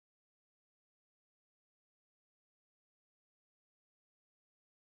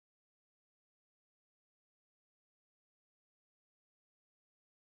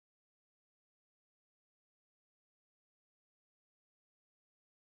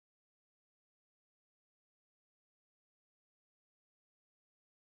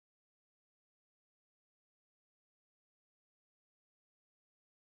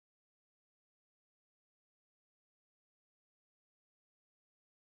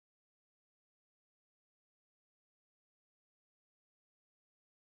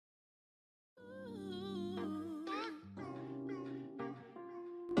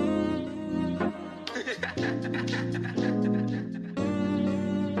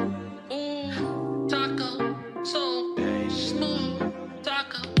Taco, so smooth.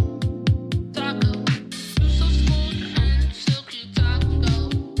 Taco, taco, you so smooth and silky. Taco,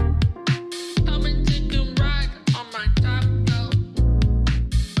 come and take a ride on my taco.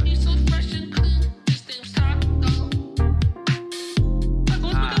 You so fresh and clean, this thing's taco. Like,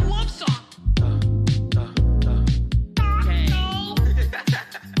 let's make a love song. Taco,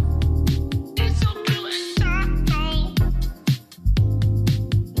 it's so cute and taco.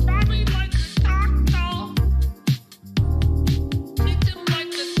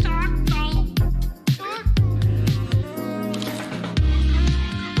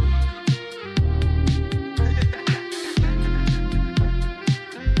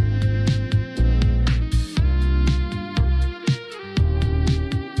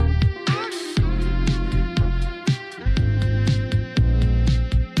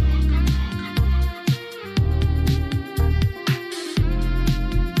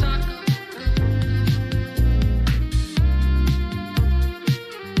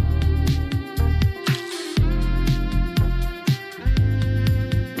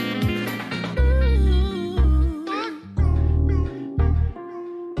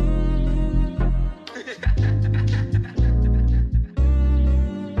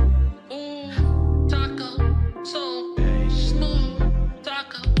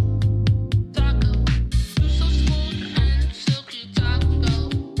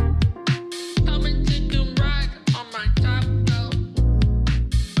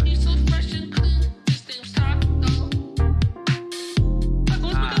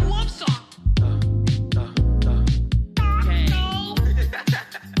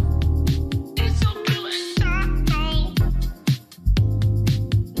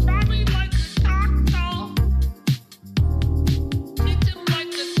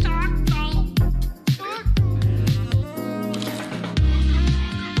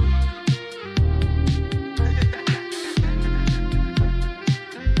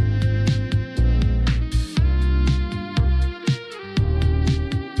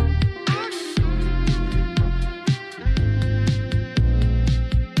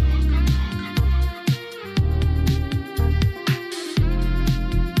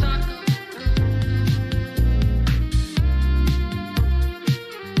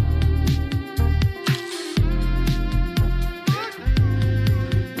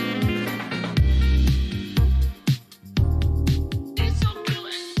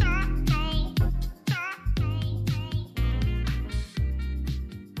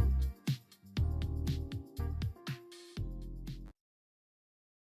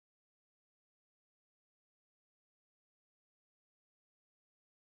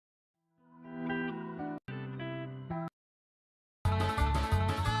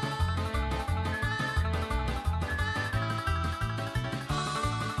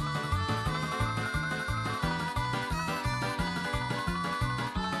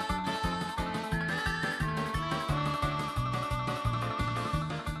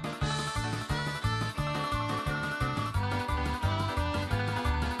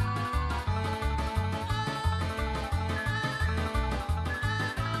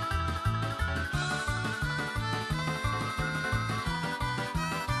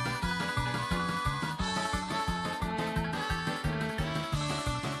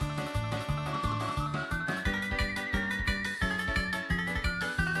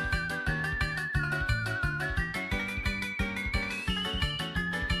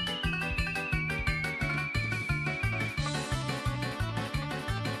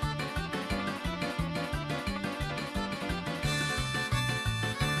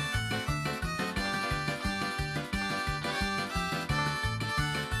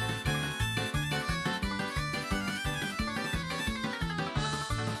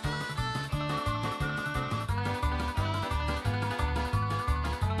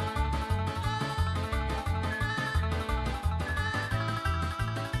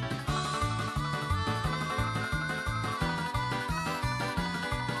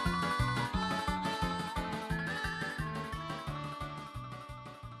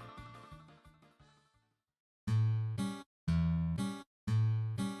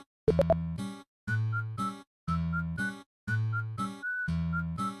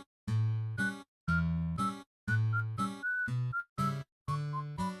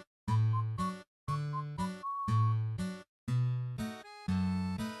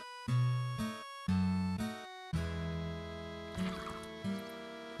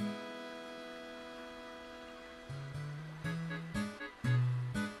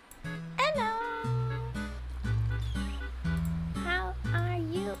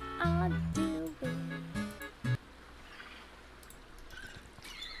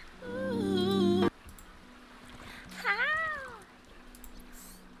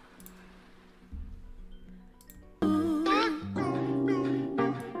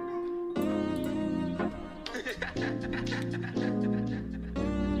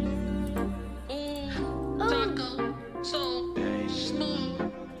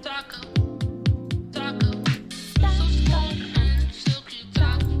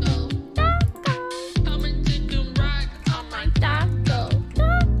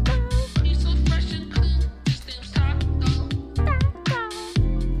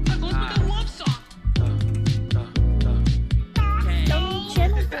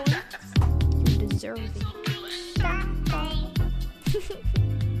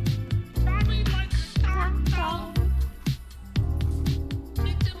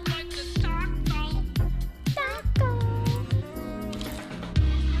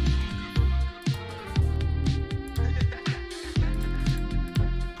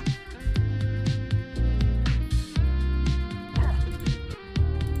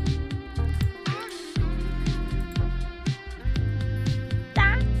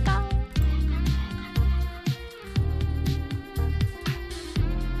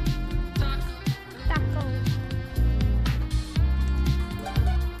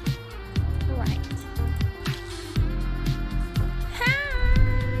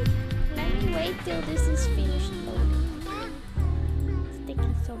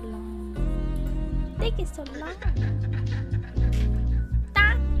 so long? Taking so long.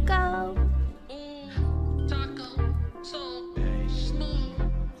 Taco. Taco, so smooth.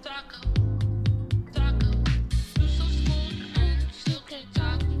 Taco, taco, you so smooth and silky.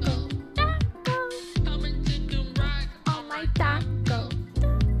 Taco, Taco. come and take a ride On my taco.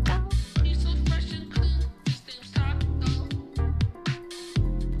 Taco. He's so fresh and clean. His name's Taco.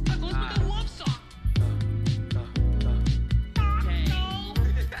 Taco, let's make a love song.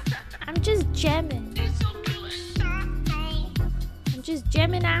 I'm just jamming. He's so cute and Taco. I'm just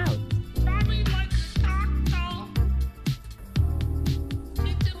jamming out. Ride me like a taco.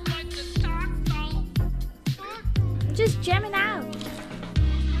 Eat him like a taco. I'm just jamming out.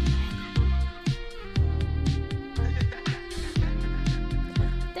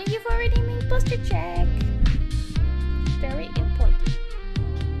 Thank you for redeeming booster check. Very important.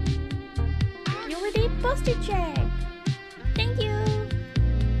 You redeemed booster check. Thank you.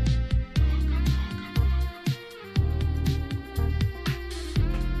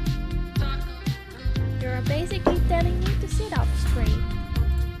 You're basically telling me to sit up straight.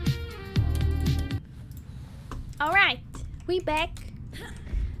 Alright, we back.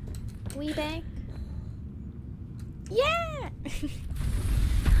 We back. Yeah!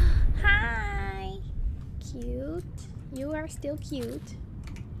 Hi! Cute. You are still cute.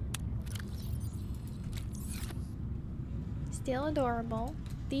 Still adorable.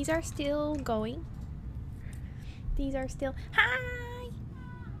 These are still going. These are still... Hi!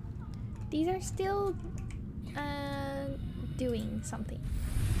 These are still doing something.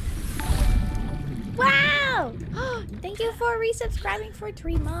 Wow! Thank you for resubscribing for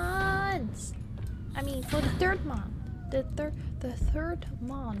 3 months. I mean, for the 3rd month. The third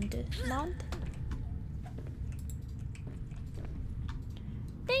month.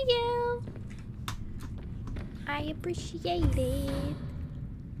 Thank you. I appreciate it.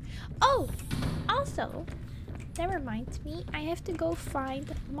 Oh, also, that reminds me, I have to go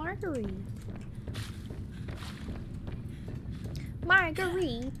find Marguerite.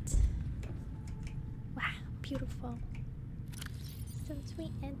 Marguerite. Wow, beautiful. So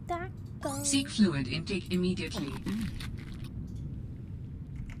sweet and taco. Seek fluid intake immediately.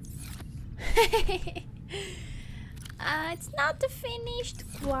 It's not finished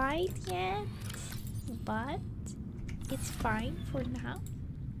quite yet, but it's fine for now.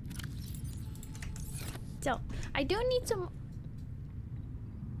 So, I do need some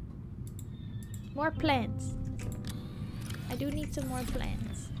more plants. I do need some more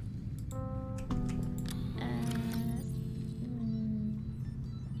plants.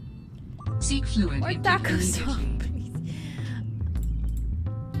 Seek fluid More intake taco immediately. sauce, please.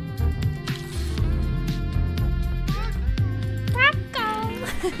 Taco!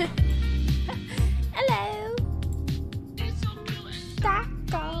 Hello!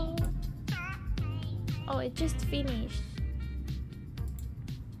 Taco! Oh, it just finished.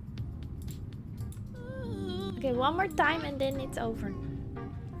 Okay, one more time and then it's over.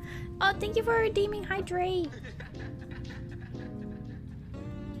 Oh, thank you for redeeming Hydrate.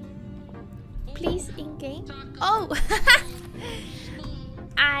 Please in game. Oh,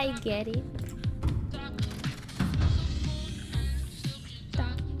 I get it.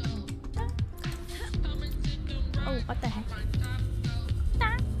 Oh, what the heck?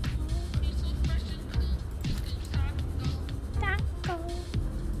 Taco.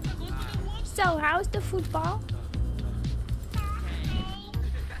 So, how's the football?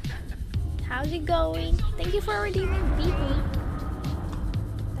 How's it going? Thank you for redeeming BB.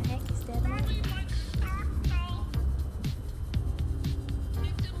 The heck is that?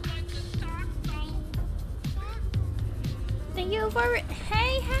 Thank you for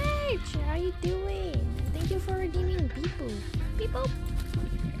hey, how you doing? Thank you for redeeming Beepoo. Beepoo.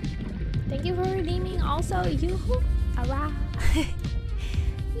 Thank you for redeeming also Yoo-hoo. Ara.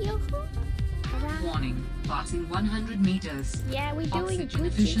 Yoo-hoo. Ara. Warning, passing 100 meters. Yeah, we're doing Oxygen Gucci.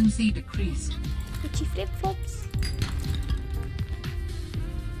 efficiency decreased. Gucci flip-flops.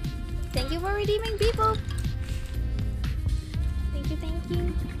 Thank you for redeeming people. Thank you, thank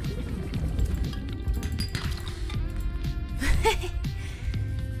you.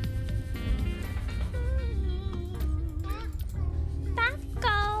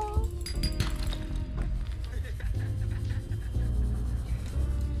 Taco.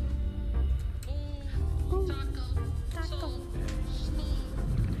 Ooh, taco. Taco.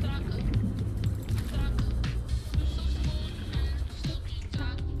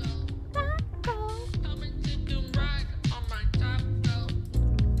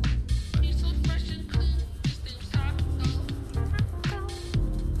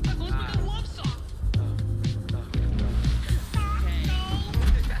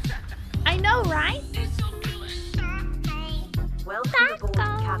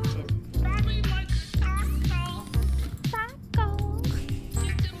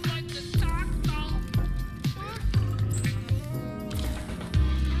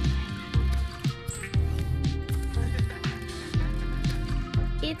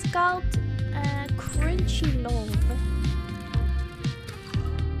 It's called Crunchy Lol.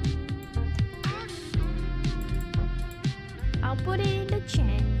 I'll put it in the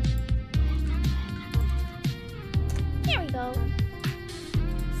chat. Here we go.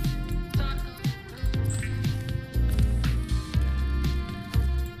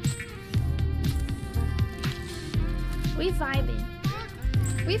 We vibing.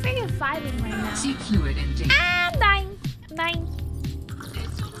 We freaking vibing right now. See fluid intake. I'm dying. I'm dying.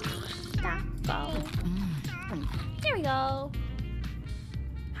 Taco. Here we go.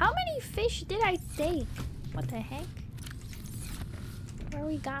 How many fish did I take? What the heck? Where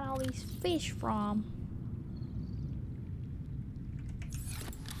we got all these fish from?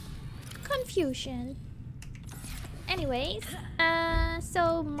 Confusion. Anyways,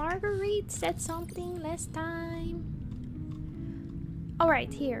 so Marguerite said something last time.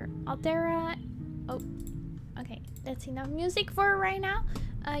 Alright, here. Altera. Oh, okay. That's enough music for right now.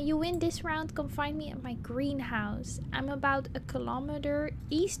 You win this round. Come find me at my greenhouse. I'm about 1 kilometer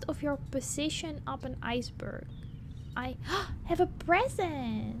east of your position up an iceberg. I have a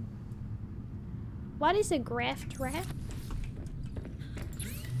present. What is a graph trap?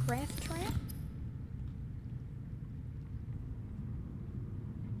 Graph trap?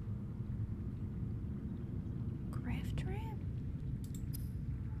 Graph trap?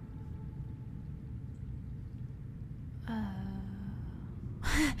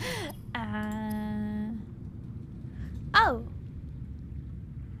 Oh.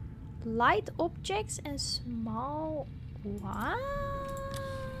 Light objects and small. What?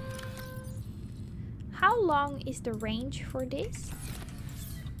 How long is the range for this?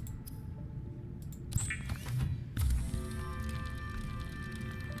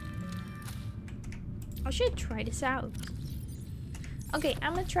 I should try this out. Okay,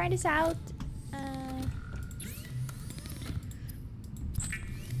 I'm gonna try this out.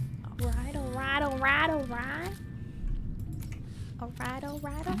 Alright.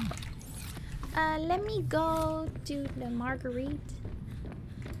 Let me go to the Marguerite.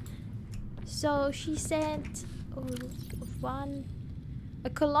 So she said 1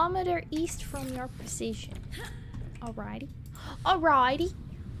 kilometer east from your position. Alrighty.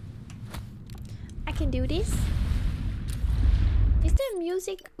 I can do this. Is the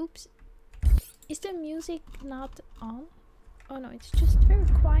music... Oops. Is the music not on? Oh no, it's just very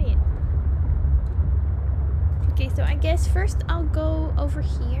quiet. Okay, so I guess first I'll go over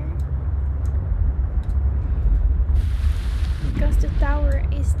here. Because the tower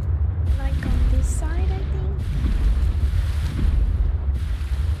is like on this side, I think.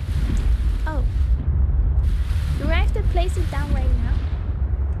 Oh. Do I have to place it down right now?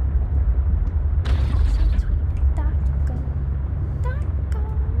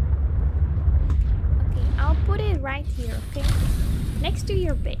 Okay, I'll put it right here, okay? Next to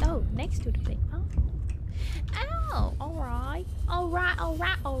your bed. Oh, next to the bed. Oh. Ow! Alright.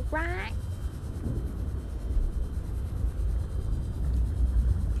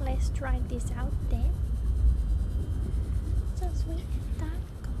 Let's try this out then. So sweet.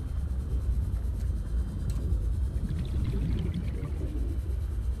 Taco.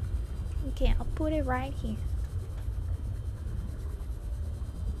 Okay, I'll put it right here.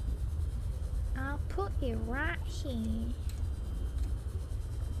 I'll put it right here.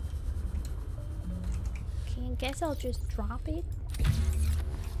 Okay, I guess I'll just drop it.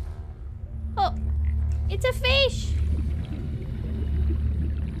 Oh! It's a fish!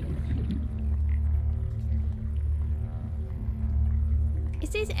 Is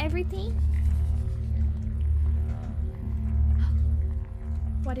this everything?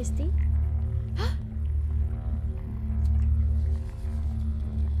 What is this?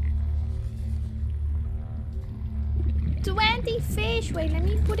 20 fish! Wait, let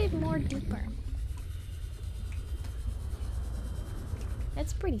me put it more deeper.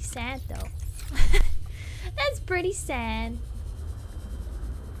 That's pretty sad though. That's pretty sad.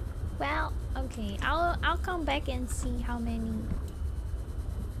 Well, okay, I'll come back and see how many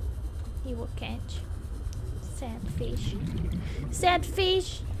he will catch. Sad fish. Sad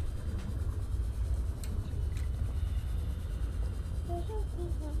fish!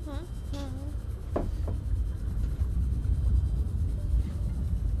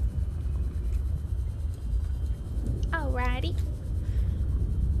 Alrighty.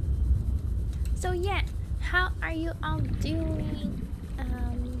 So yeah, how are you all doing?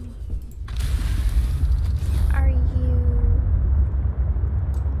 Are you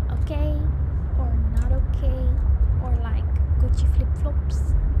okay or not okay, or like Gucci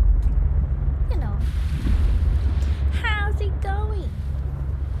flip-flops? You know, how's it going?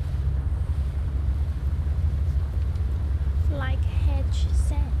 Like Hedge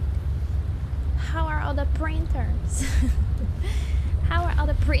said. printers? How are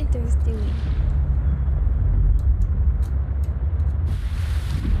other printers doing?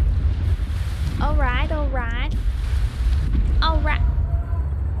 Alright, alright. Alright.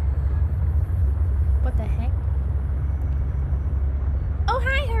 What the heck? Oh,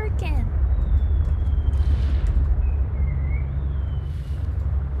 hi, Hurricane.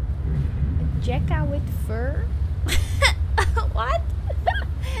 A Jekka with fur? What?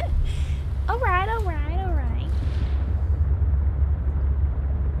 Alright, alright, alright.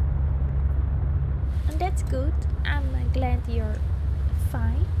 And that's good. I'm glad you're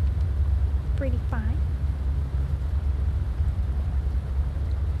fine. Pretty fine.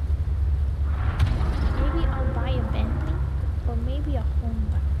 Maybe I'll buy a Bentley or maybe a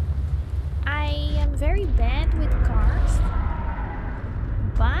Honda. I am very bad with cars,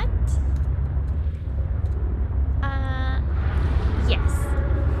 but yes.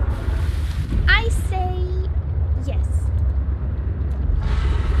 I say yes.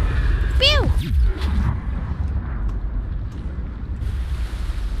 Phew!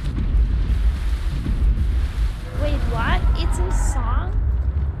 Wait, what? It's a song?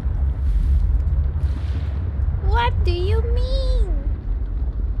 What do you mean?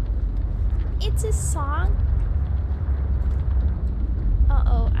 It's a song?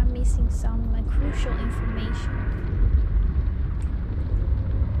 Uh-oh, I'm missing some crucial information.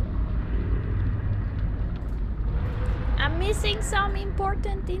 I'm missing some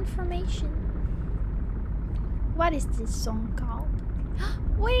important information. What is this song called?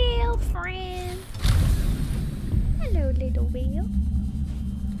 Whale friend. Hello, little whale.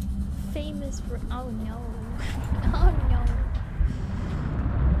 Famous for... Oh no. Oh no.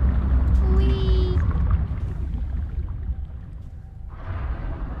 Wee.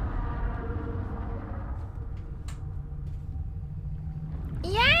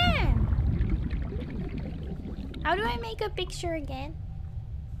 Yeah! How do I make a picture again?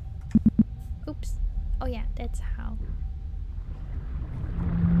 Oops. Oh yeah, that's how.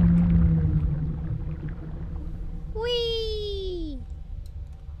 Whee!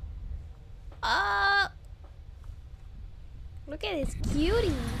 Look at this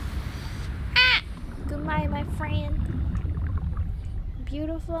cutie. Ah! Goodbye, my friend.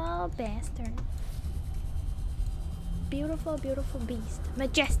 Beautiful bastard. Beautiful, beautiful beast.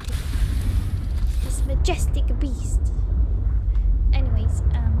 Majestic. This majestic beast. Anyways,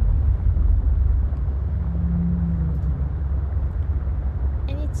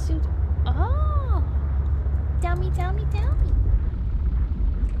 and it suits. Oh! Tell me, tell me, tell me.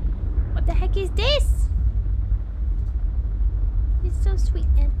 What the heck is this? It's so sweet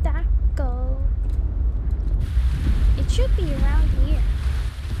and taco. It should be around here.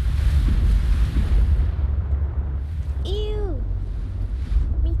 Ew.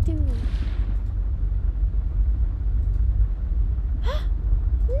 Me too.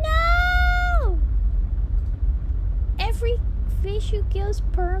 No! Every fish you kill is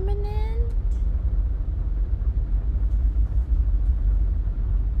permanent.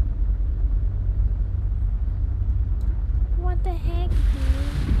 What the heck, dude?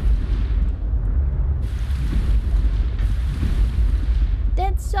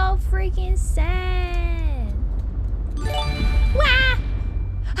 That's so freaking sad. Wah!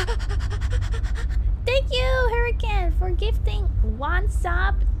 Thank you, Hurricane, for gifting 1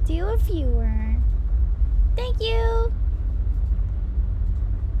 sub to a viewer. Thank you.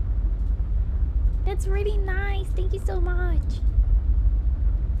 That's really nice. Thank you so much.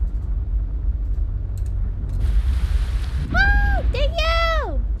 Woo! Thank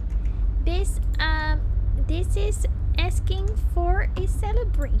you! This is asking for a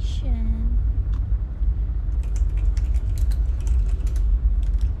celebration.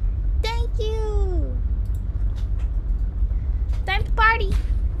 Thank you! Time to party!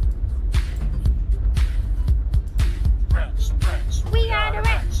 We are the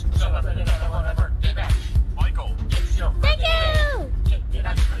Rats! Michael! Thank you!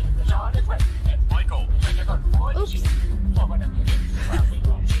 Michael! Oops.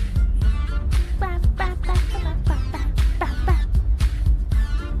 Ba, ba, ba, ba, ba, ba, ba, ba.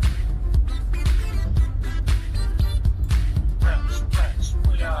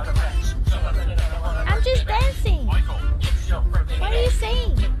 I'm just dancing. Michael! What are you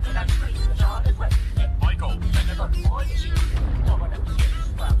saying? Michael!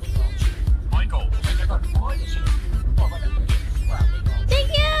 Michael! Thank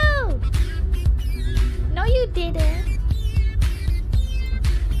you! No, you didn't.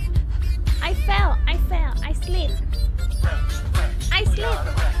 I fell. I slipped. I slipped.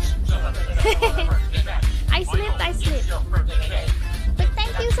 I slipped. But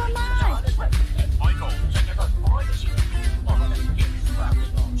thank you so much. Michael!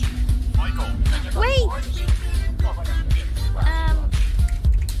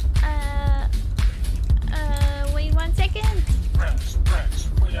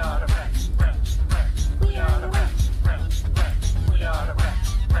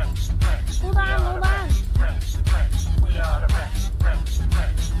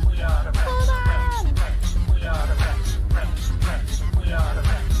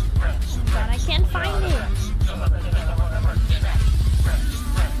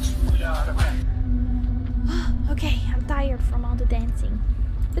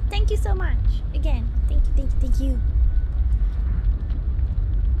 But thank you so much. Again, thank you, thank you, thank you.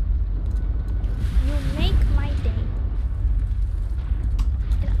 You make my day.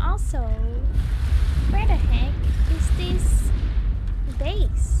 And also, where the heck is this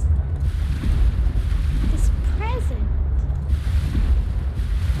base? This present.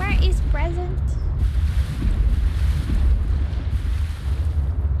 Where is present?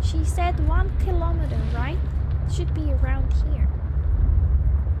 She said 1 kilometer, right? Should be around here.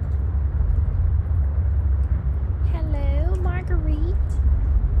 Hello, Marguerite.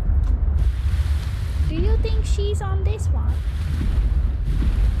 Do you think she's on this one?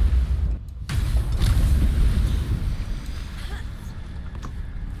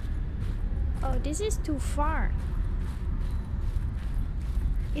 Oh, this is too far.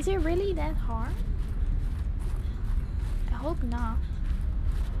 Is it really that hard? I hope not.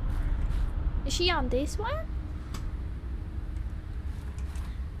 Is she on this one?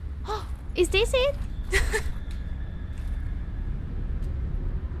 Oh, is this it?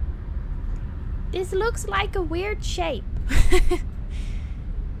 This looks like a weird shape.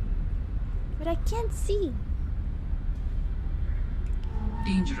 But I can't see.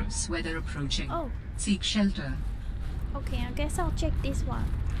 Dangerous weather approaching. Oh. Seek shelter. Okay, I guess I'll check this one.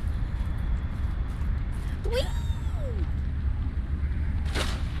 Whee!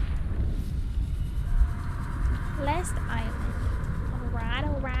 Last island. Alright,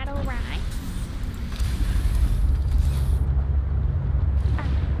 alright, alright.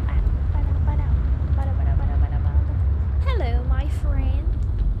 Hello, my friend.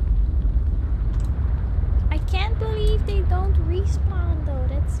 I can't believe they don't respawn though.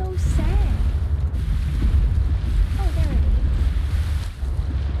 That's so sad. Oh, there it is.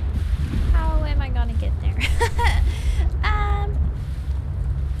 How am I gonna get there?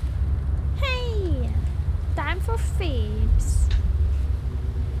 Hey, time for fibs.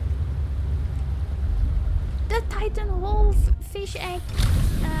 The Titan wolf fish egg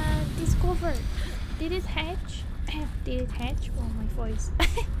discovered. Did it hatch? Did it hatch? Oh, my voice.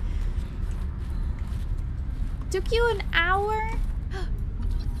 Took you an hour?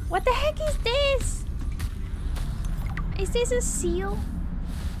 What the heck is this? Is this a seal?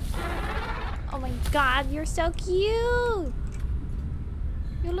 Oh my god, you're so cute!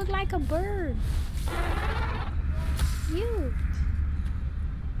 You look like a bird. Cute.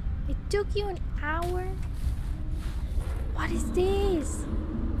 It took you an hour? What is this?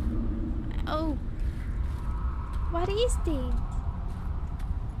 Oh. What is this?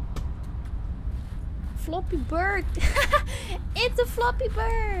 Floppy bird. It's a floppy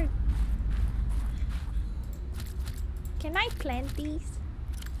bird. Can I plant these?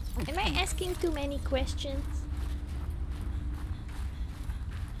 Am I asking too many questions?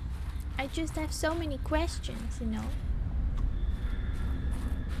 I just have so many questions, you know.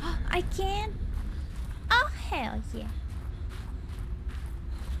 I can? Oh, hell yeah.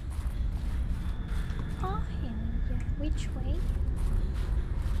 Oh, hell yeah. Which way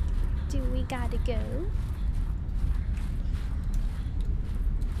do we gotta go?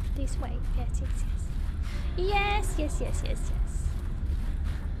 This way. Yes, yes, yes. Yes, yes, yes, yes, yes.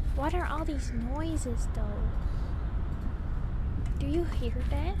 What are all these noises, though? Do you hear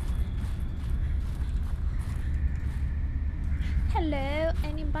that? Hello,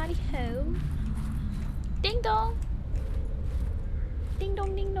 anybody home? Ding dong! Ding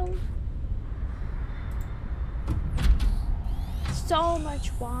dong, ding dong. So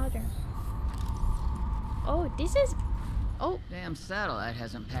much water. Oh, this is... Oh. Damn satellite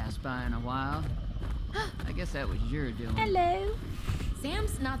hasn't passed by in a while. I guess that was your doing. Hello.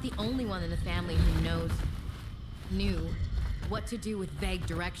 Sam's not the only one in the family who knew what to do with vague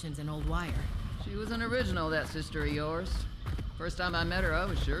directions in old wire. She was an original, that sister of yours. First time I met her, I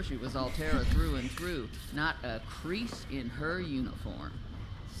was sure she was Altera through and through. Not a crease in her uniform.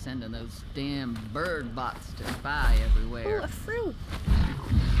 Sending those damn bird bots to spy everywhere. Ooh, a fruit.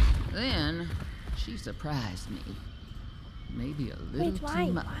 Then, she surprised me. Maybe a little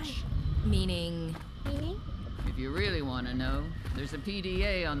too much. Why? Meaning? Meaning? If you really want to know, there's a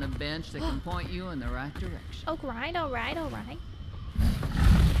PDA on the bench that can point you in the right direction. Alright, alright, alright.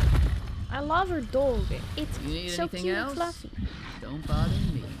 I love her dog. It's You need so anything cute else? and fluffy. Don't bother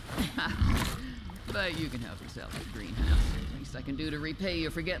me. But you can help yourself at the greenhouse. Least I can do to repay you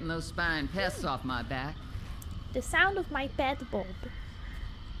for getting those spine pests off my back. The sound of my pet Bob.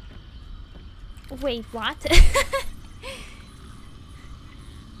 Wait, what?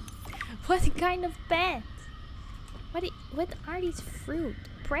 What kind of pet? What are these fruit?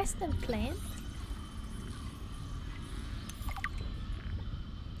 Preston plant?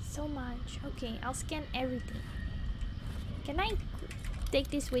 So much. Okay, I'll scan everything. Can I take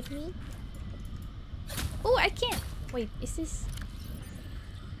this with me? Oh, I can't. Wait, is this...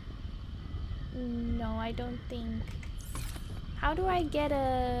 No, I don't think... How do I get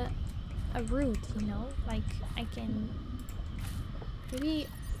a root, you know? Like, I can... Maybe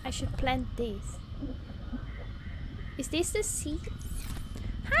I should plant this. Is this the seed?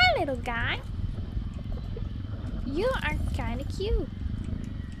 Hi, little guy. You are kind of cute.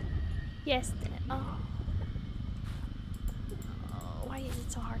 Yes. Oh. Oh, why is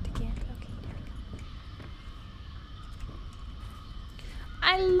it so hard to get? Okay, there we go.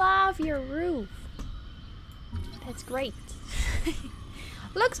 I love your roof. That's great.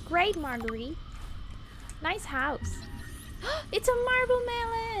 Looks great, Marguerite. Nice house. It's a marble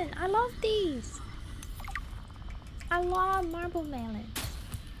melon. I love these. I love marble melon.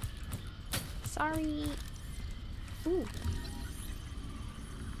 Sorry. Ooh.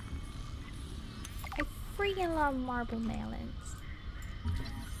 I freaking love marble melons.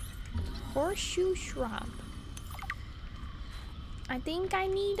 Horseshoe shrub. I think I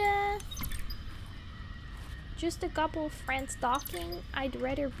need just a couple of friends talking. I'd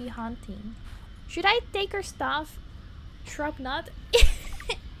rather be hunting. Should I take her stuff? Shrub nut?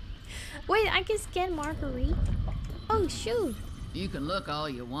 Wait, I can scan Marguerite. Oh shoot. You can look all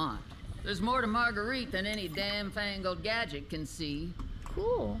you want. There's more to Marguerite than any damn fangled gadget can see.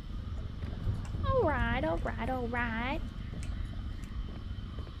 Cool. Alright, alright, alright.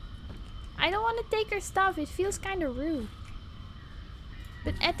 I don't want to take her stuff. It feels kind of rude.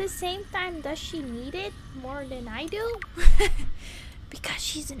 But at the same time, does she need it more than I do? Because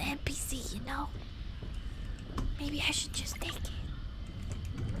she's an NPC, you know? Maybe I should just take it.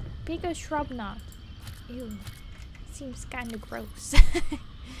 Pick a shrub nut. Ew. Seems kind of gross.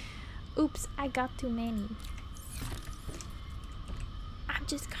 Oops, I got too many. I'm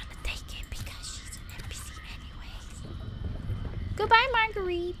just gonna take it because she's an NPC anyways. Goodbye,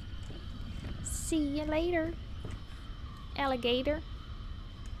 Marguerite. See you later, alligator.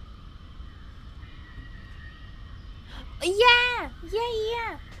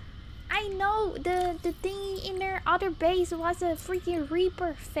 Yeah. I know the thing in their other base was a freaking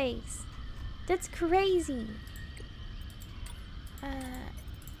Reaper face. That's crazy.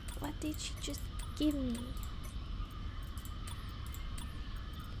 What did she just give me?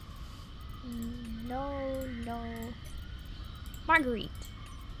 No. Marguerite.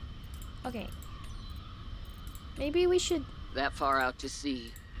 Okay. Maybe we should... That far out to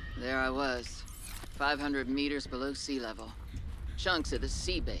sea, there I was, 500 meters below sea level. Chunks of the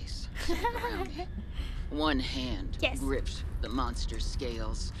sea base around me. One hand gripped the monster's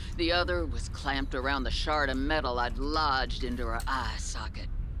scales. The other was clamped around the shard of metal I'd lodged into her eye socket.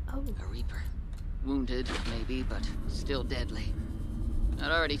 Oh. A Reaper. Wounded, maybe, but still deadly.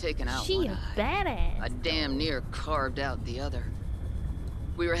 I'd already taken out She one a eye. badass. I damn near carved out the other.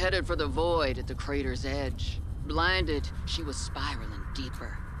 We were headed for the void at the crater's edge. Blinded, she was spiraling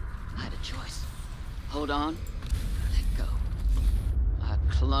deeper. I had a choice. Hold on, or let go. I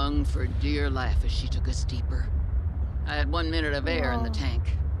clung for dear life as she took us deeper. I had 1 minute of air in the tank.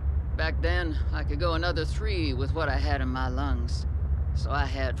 Back then, I could go another 3 with what I had in my lungs. So I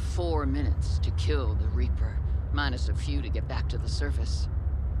had 4 minutes to kill the Reaper, minus a few to get back to the surface.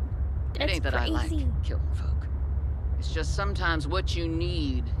 That's It ain't that crazy. I like killing folk. It's just sometimes what you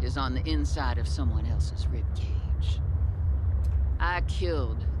need is on the inside of someone else's ribcage. I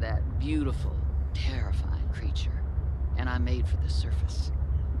killed that beautiful, terrifying creature, and I made for the surface.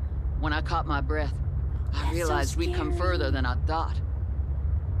 When I caught my breath, I That's realized so we'd come scary. further than I thought.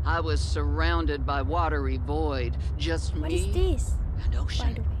 I was surrounded by watery void, just What me is this, and by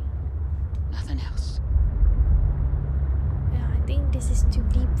ocean, the way? nothing else. Yeah, I think this is too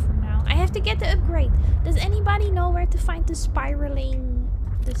deep for now. I have to get the upgrade. Does anybody know where to find the spiraling...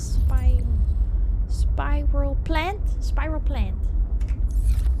 The spiral plant? Spiral plant.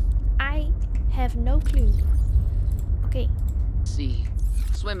 I have no clue. Okay, See,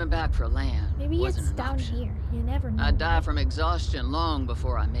 swimming back for land maybe wasn't it's an down option. here. You never know. I'd die right? from exhaustion long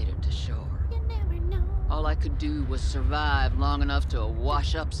before I made it to shore. You never know. All I could do was survive long enough to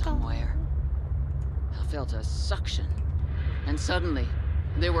wash up somewhere. I felt a suction, and suddenly,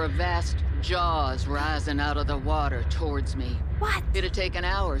 there were vast jaws rising out of the water towards me. What? It had taken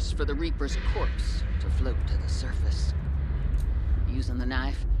hours for the Reaper's corpse to float to the surface. Using the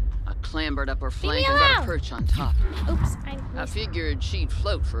knife, I clambered up her flank and got a alone. perch on top. Oops, I I missed. figured she'd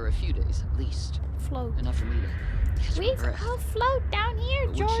float for a few days at least. Float. Enough for me to catch my Wait, breath. I'll float down here,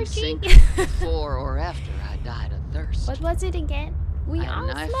 But would she Georgie. sink before or after I died of thirst? What was it again? We I had all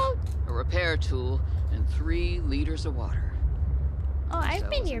a knife, float? a repair tool, and 3 liters of water. Oh, I've So I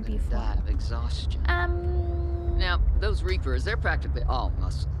been here wasn't gonna before. Die of exhaustion. Now, those Reapers, they're practically all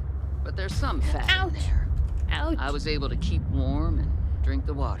muscle. But there's some fat in Ouch. there. Ouch. I was able to keep warm and drink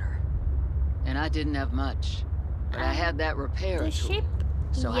the water. And I didn't have much. But I had that repair The tool. ship.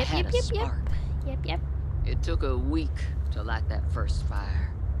 So I Yep, had yep, a yep, yep. spark. Yep. It took a week to light that first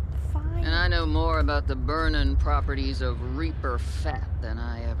fire. Fine. And I know more about the burning properties of Reaper fat than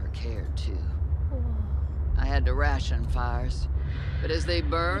I ever cared to. Whoa. I had to ration fires, but as they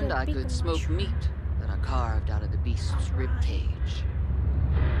burned, What a I big could smoke mushroom. meat that I carved out of the beast's rib cage.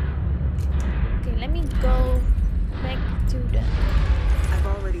 Okay, let me go back to the. I've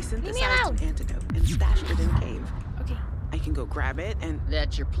already me synthesized alone. an antidote and stashed it in the cave. Okay. I can go grab it, and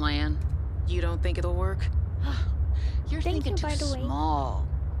That's your plan? you don't think it'll work? You're Thank thinking you, too by the way. small.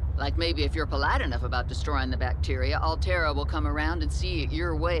 Like maybe if you're polite enough about destroying the bacteria, Altera will come around and see it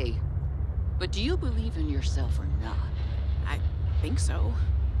your way. But do you believe in yourself or not? I think so.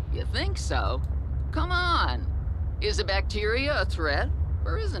 You think so? Come on. Is a bacteria a threat,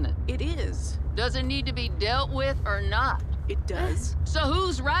 or isn't it? It is. Does it need to be dealt with or not? It does. So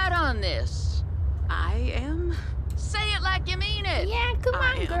who's right on this? I am. Say it like you mean it. Yeah, come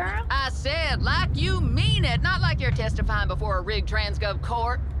I on, am. girl. I said like you mean it, not like you're testifying before a rigged transgov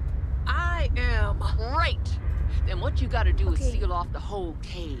court. I am. Great. Then what you gotta do Okay. is seal off the whole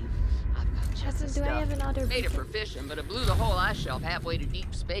cave. I've got just the Do stuff. I have another Made it beacon? for fishing, but it blew the whole ice shelf halfway to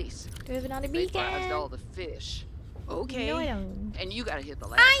deep space. Do I have another Vaporized beacon? all the fish. Okay. No, I don't. And you gotta hit the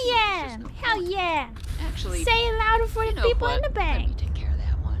last I two, there's am. just no Hell point. yeah. Actually, Say it louder for you the know people what? in the Let back. me take care of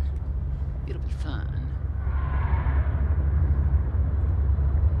that one. It'll be fun.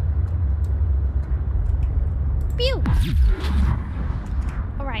 Pew.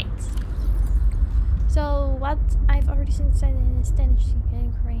 All right. So what I've already seen in the standard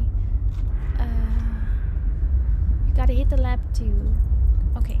getting great. You gotta hit the lab too.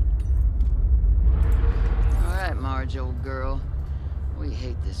 Okay. All right, Marge, old girl. We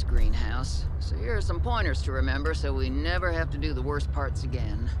hate this greenhouse. So here are some pointers to remember so we never have to do the worst parts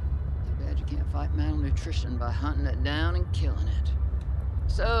again. Too bad you can't fight malnutrition by hunting it down and killing it.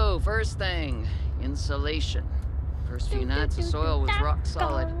 So, first thing, insulation. First few nights the soil was rock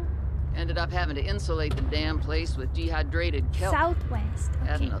solid. Ended up having to insulate the damn place with dehydrated kelp. Southwest.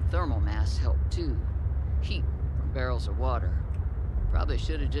 Okay. Adding a thermal mass helped too. Heat from barrels of water. Probably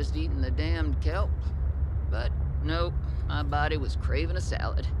should have just eaten the damned kelp. But nope, my body was craving a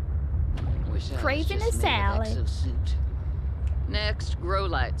salad. Wish I was Craving just a made of salad. exosuit. Next, grow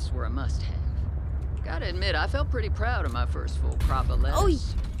lights were a must-have. Gotta admit, I felt pretty proud of my first full crop of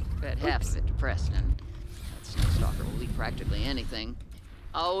lettuce. Oy. Bet half of it to Preston. That snowstalker will eat practically anything.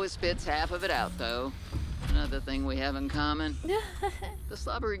 Always spits half of it out, though. Another thing we have in common. The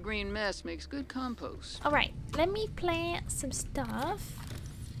slobbery green mess makes good compost. All right, let me plant some stuff.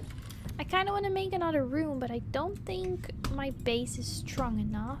 I kind of want to make another room, but I don't think my base is strong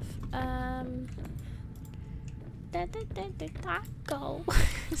enough. Taco.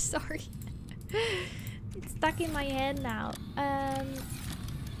 Sorry. It's stuck in my head now.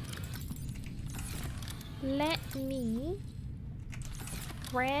 Let me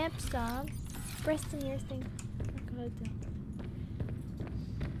grab some. Preston, here's thing.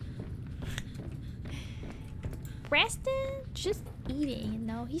 Preston just eating, you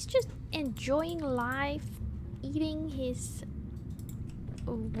know. He's just enjoying life, eating his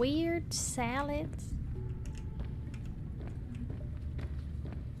weird salads.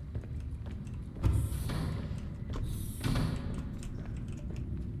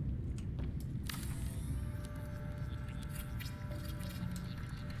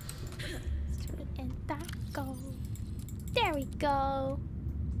 Sweet and taco. There we go.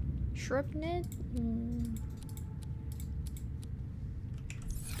 Shrubnut.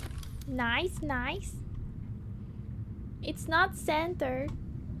 Nice, nice. It's not centered.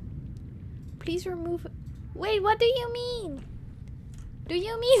 Please remove. Wait, what do you mean? Do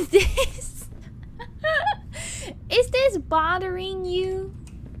you mean this? Is this bothering you?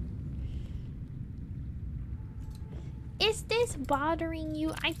 Is this bothering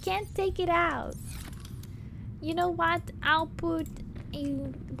you? I can't take it out. You know what? I'll put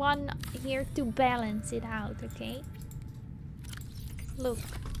one here to balance it out, okay? Look,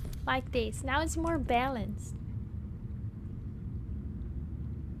 like this. Now it's more balanced.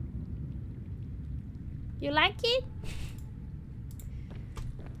 You like it?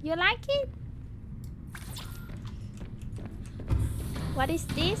 You like it? What is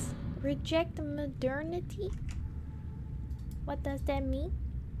this? Reject modernity? What does that mean?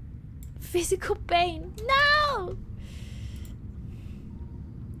 Physical pain. No!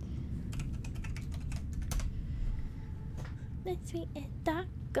 Let's see a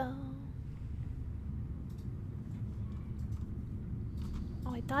taco.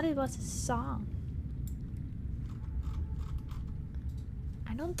 Oh, I thought it was a song.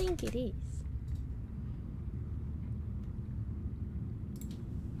 I don't think it is.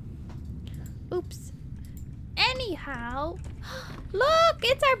 Oops. Anyhow, look,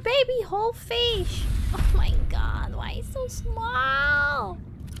 it's our baby whole fish. Oh my god, why is it so small?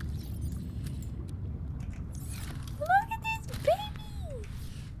 Look at this baby.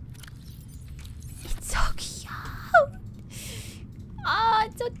 It's so cute. Oh,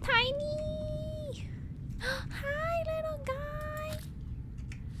 it's so tiny. Hi, little guy.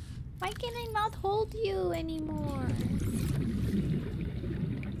 Why can I not hold you anymore?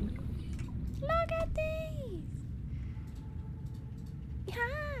 Look at this.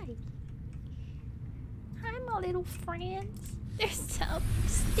 Hi. Hi, my little friends. They're so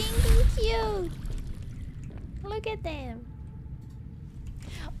stinking cute. Look at them.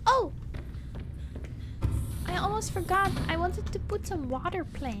 Oh! I almost forgot. I wanted to put some water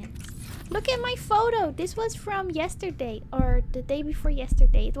plants. Look at my photo. This was from yesterday or the day before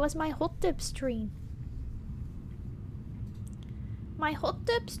yesterday. It was my hot tub stream. My hot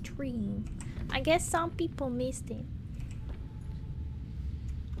tub stream. I guess some people missed it.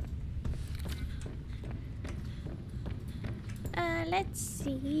 Let's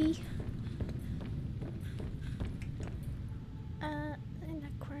see. An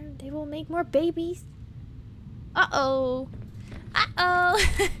aquarium. They will make more babies. Uh-oh. Uh-oh.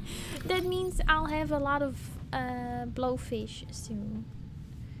 That means I'll have a lot of blowfish soon.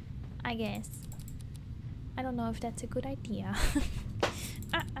 I guess. I don't know if that's a good idea.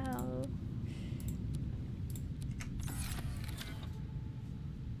 Uh-oh.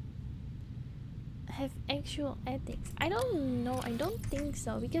 Have actual ethics? I don't know. I don't think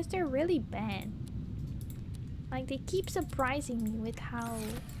so because they're really bad. Like they keep surprising me with how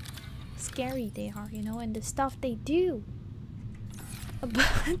scary they are, you know, and the stuff they do.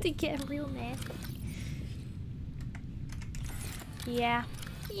 But they get real nasty. Yeah,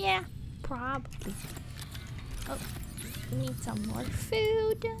 probably. Oh, need some more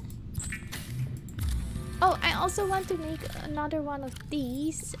food. Oh, I also want to make another one of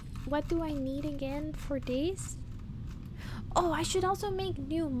these. What do I need again for this? Oh, I should also make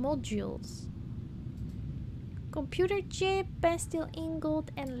new modules. Computer chip, pastel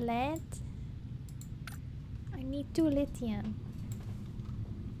ingot, and lead. I need 2 lithium.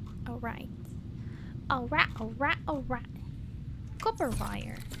 Alright. Alright. Copper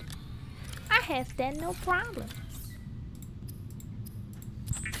wire. I have that, no problem.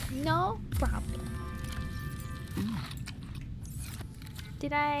 No problem.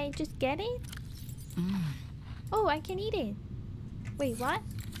 Did I just get it? Oh, I can eat it. Wait, what?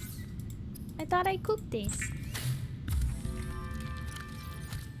 I thought I cooked this.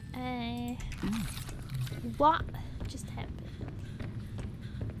 What just happened?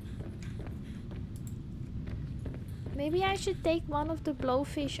 Maybe I should take one of the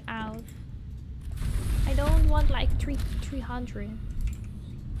blowfish out. I don't want like 300.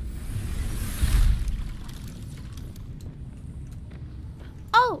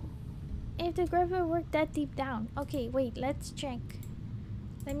 Oh! If the grabber worked that deep down. Okay, wait, let's check.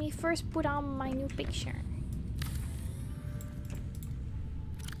 Let me first put on my new picture.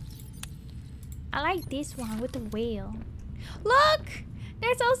 I like this one with the whale. Look!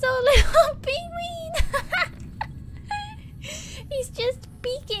 There's also a little penguin! He's just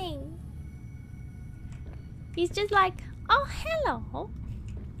peeking. He's just like, oh, hello. Oh,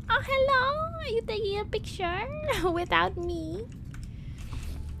 hello. Are you taking a picture without me?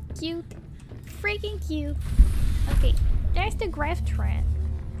 Cute. Freaking cute. Okay, there's the graph thread.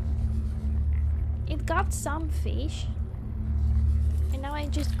 It got some fish. And now I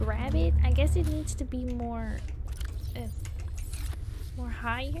just grab it. I guess it needs to be more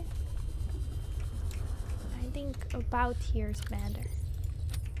higher. I think about here is better.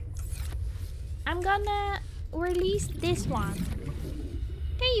 I'm gonna release this one.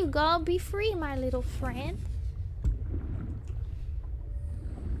 There you go. Be free, my little friend.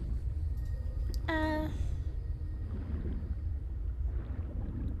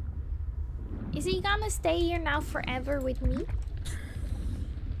 Is he gonna stay here now forever with me?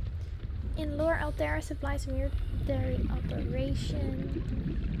 In lore, Altera supplies military operation.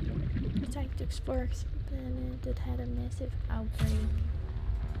 Trying to explore a planet that had a massive outbreak.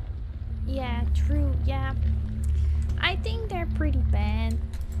 Yeah, true. Yeah, I think they're pretty bad.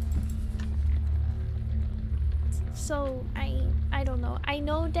 So I don't know. I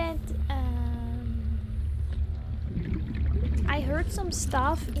know that I heard some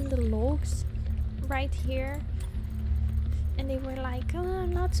stuff in the logs right here. And they were like, oh,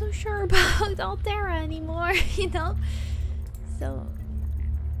 I'm not so sure about Altera anymore, you know? So,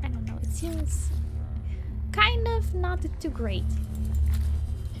 seems kind of not too great.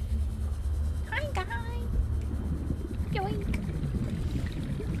 Hi guy. Yoink.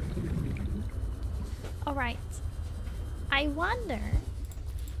 Alright. I wonder.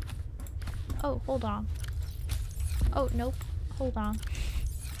 Oh, hold on. Oh, nope. Hold on.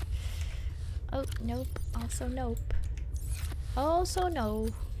 Oh, nope. Also, nope. Also, no.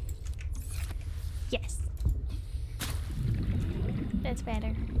 Yes. That's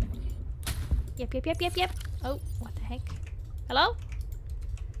better. Yep, yep, yep, yep, yep. Oh, what the heck? Hello?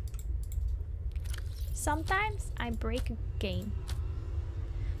 Sometimes I break a game.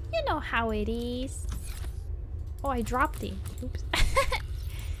 You know how it is. Oh, I dropped it. Oops.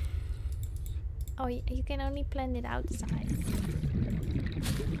 Oh, you can only plant it outside.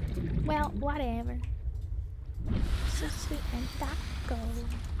 Well, whatever. So sweet and taco.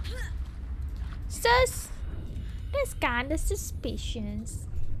 Sus! That's kinda suspicious.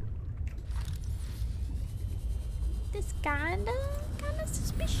 That's kinda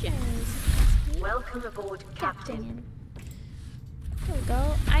suspicious. Welcome aboard, Captain. Here we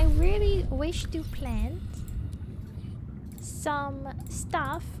go. I really wish to plant some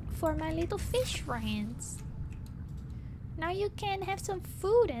stuff for my little fish friends. Now you can have some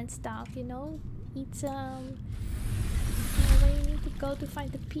food and stuff, you know. Eat some. Where you need to go to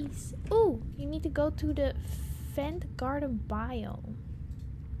find the piece. Ooh, you need to go to the vent garden biome.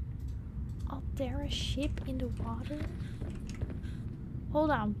 Altera ship in the water.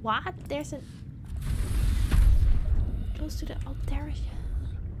 Hold on, what? There's an close to the Altera ship.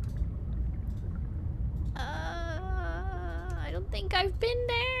 I don't think I've been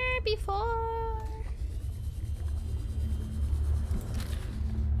there before.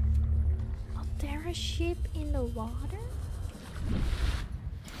 Altera ship in the water.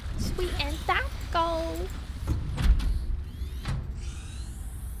 Sweet and taco.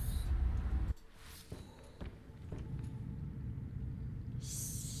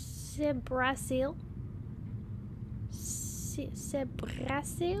 Brazil.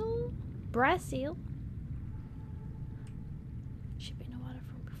 Brazil. Brazil. Ship in the water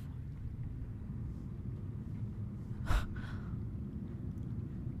from before.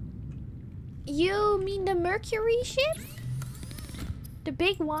 You mean the Mercury ship? The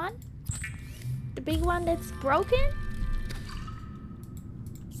big one? The big one that's broken?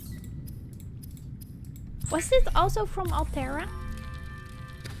 Was this also from Altera?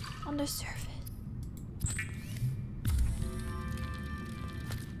 On the surface.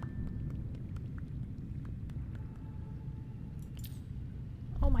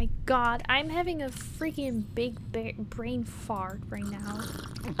 Oh my god, I'm having a freaking big brain fart right now.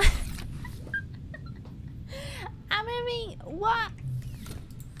 I'm having what?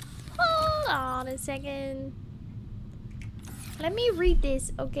 Hold on a second. Let me read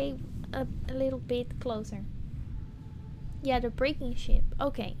this, okay, a little bit closer. Yeah, the breaking ship.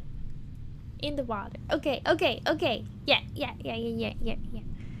 Okay. In the water. Okay. Yeah.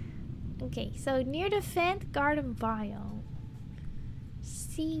 Okay, so near the vent garden biome.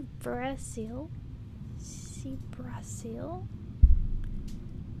 See Brazil.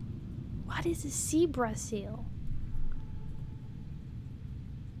 What is a sea Brazil?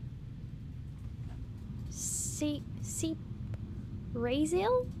 Sea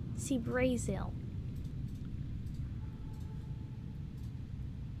Brazil? Sea Brazil.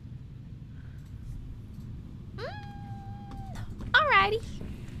 Alrighty.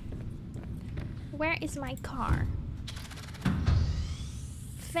 Where is my car?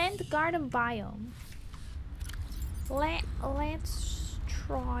 Vent garden biome. Let's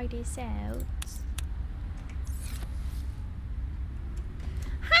try this out.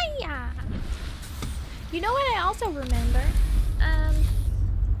 Hiya! You know what I also remember?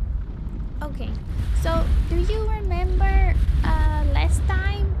 Okay. So, do you remember last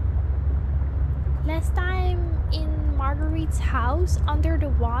time in Marguerite's house under the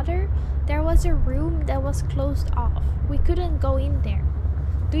water, there was a room that was closed off. We couldn't go in there.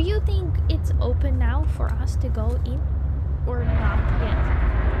 Do you think it's open now for us to go in? Or not yet?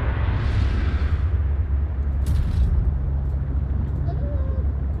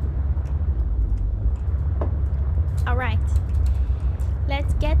 Alright.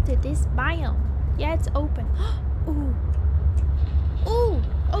 Let's get to this biome. Yeah, it's open. Ooh. Ooh.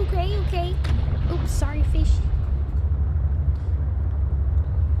 Okay. Oops, sorry, fish.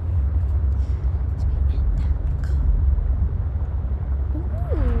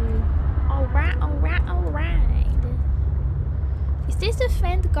 Alright. Is this a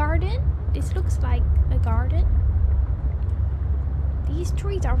vent garden? This looks like a garden. These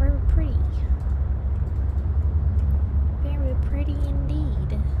trees are very pretty. Very pretty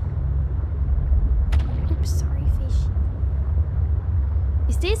indeed.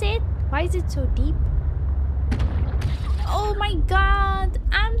 this it? Why is it so deep? Oh my god!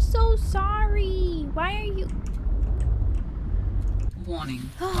 I'm so sorry! Why are you... Warning.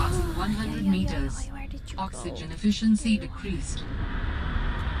 Passing 100 meters. Where did you Oxygen go? efficiency decreased.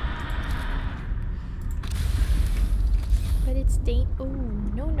 But it's oh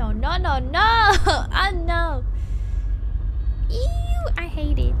no no no no no! Oh no! Ew! I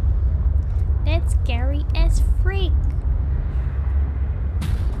hate it. That's scary as freak.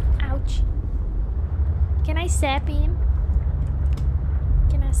 Ouch. Can I zap him?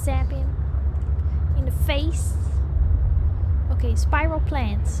 Can I zap him? In the face? Okay, spiral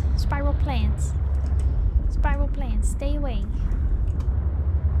plants. Spiral plants. Spiral plants. Stay away.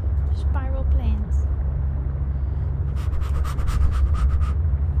 Spiral plants.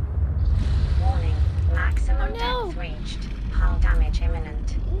 Warning. Maximum No. depth reached. Hull damage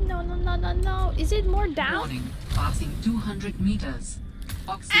imminent. No, no, no, no, no. Is it more down? Warning. Passing 200 meters.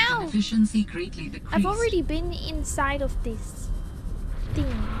 Oxygen Ow. efficiency greatly decreased. I've already been inside of this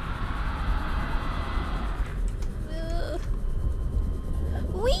thing.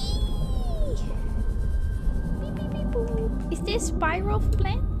 Whee! Beep, beep, beep, boop. Is this spiral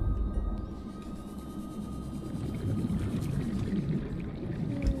plant?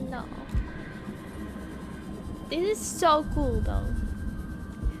 No. This is so cool though.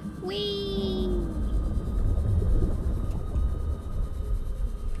 Whee!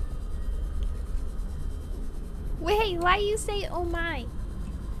 Wait, why you say oh my?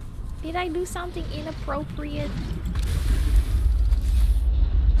 Did I do something inappropriate?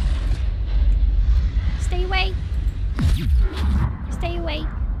 Stay away! Stay away!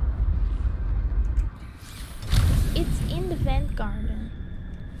 It's in the vent garden.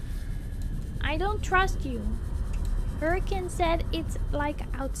 I don't trust you. Hurricane said it's like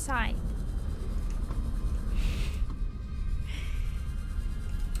outside.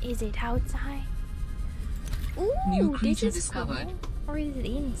 Is it outside? Ooh, New this creature is discovered. cool. Or is it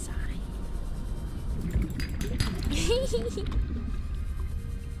inside?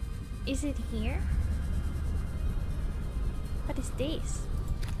 Is it here? What is this?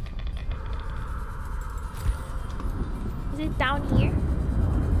 Is it down here?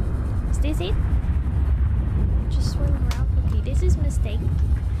 Is this it? Just swim around. Okay, this is mistake.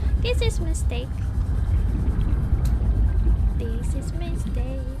 This is mistake. This is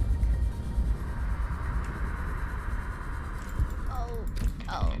mistake.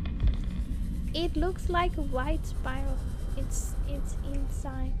 Oh. It looks like a white spiral. It's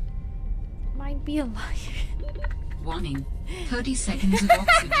inside. Might be a liar. Warning. 30 seconds of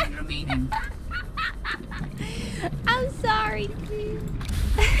oxygen remaining. I'm sorry, dude.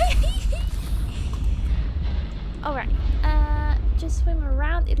 Alright. Just swim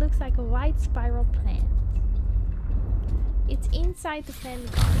around. It looks like a white spiral plant. It's inside the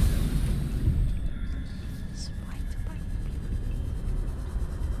vent garden.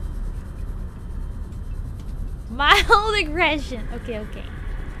 Mild aggression. Okay, okay.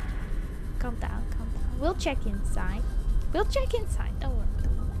 Calm down, calm down. We'll check inside. We'll check inside. Don't worry,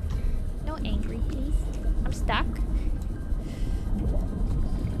 don't worry. No angry, please. I'm stuck.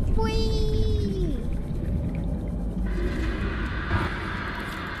 Whee!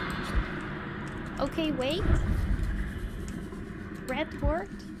 Okay, wait. Red word.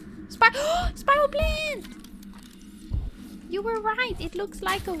 Spiral plant! You were right. It looks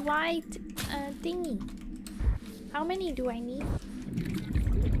like a white thingy. How many do I need?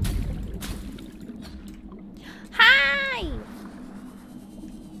 Hi!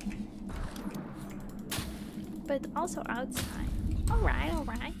 But also outside. Alright,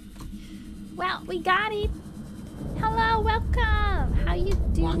 alright. Well, we got it. Hello, welcome. How you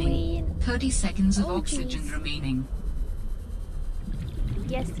doing? Warning. 30 seconds of Oh, oxygen geez. remaining.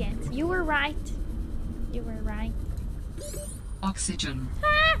 Yes, yes. You were right. You were right. Oxygen.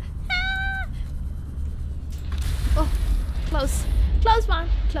 Ah! Ah! Oh, close. Close one.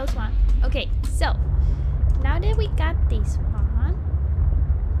 Close one. Okay, so now that we got this one.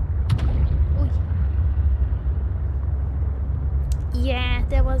 Oy. Yeah,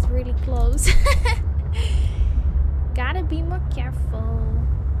 that was really close. Gotta be more careful.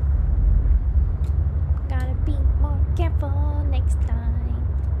 Gotta be more careful next time.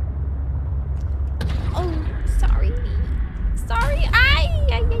 Oh, sorry. Sorry. Ay,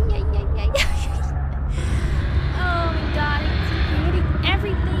 ay, ay, ay, ay, ay, ay. Oh my god, it's hitting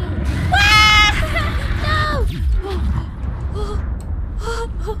everything. Ah! No!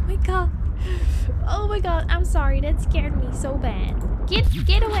 Oh my god. Oh my god, I'm sorry. That scared me so bad.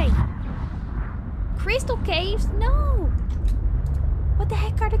 Get away. Crystal caves? No. What the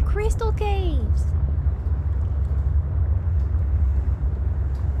heck are the crystal caves?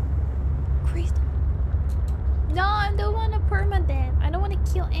 No, I don't want to permadeath. I don't want to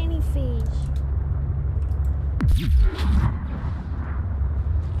kill any fish.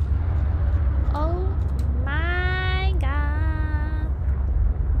 Oh my god.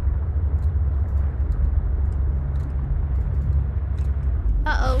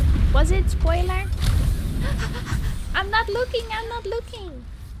 Uh-oh. Was it spoiler? I'm not looking. I'm not looking.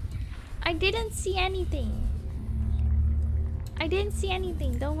 I didn't see anything. I didn't see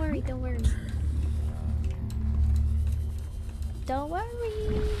anything. Don't worry. Don't worry. Don't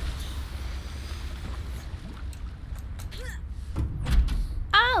worry.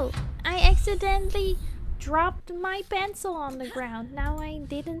 Oh, I accidentally dropped my pencil on the ground. Now I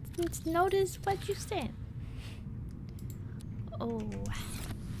didn't notice what you said. Oh,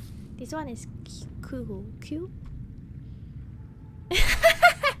 this one is cool. Cute.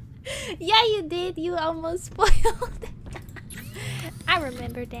 Yeah, you did. You almost spoiled. I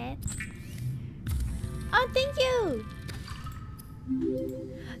remember that. Oh, thank you.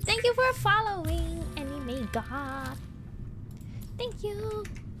 Thank you for following, Anime God. Thank you.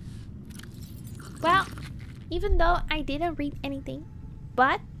 Well, even though I didn't read anything,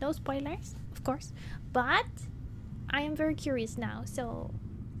 but no spoilers, of course. But I am very curious now, so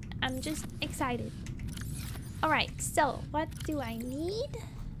I'm just excited. Alright, so what do I need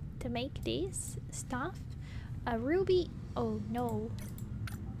to make this stuff? A ruby. Oh no.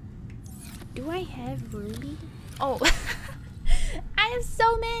 Do I have ruby? Oh. I have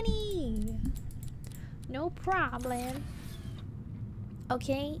so many. No problem.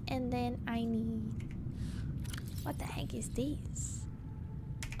 Okay, and then I need... What the heck is this?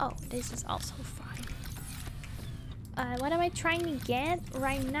 Oh, this is also fine. What am I trying to get?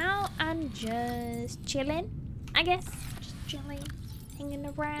 Right now, I'm just chilling, I guess. Just chilling, hanging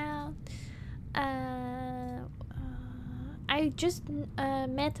around. I just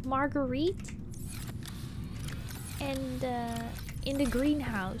met Marguerite. And in the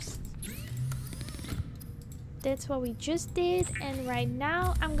greenhouse. That's what we just did, and right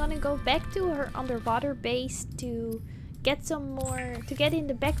now I'm gonna go back to her underwater base to get some more, to get in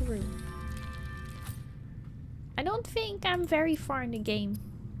the back room. I don't think I'm very far in the game.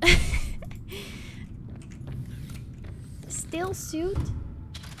 Still suit?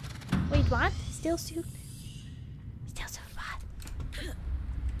 Wait, what? Still suit? Still suit what?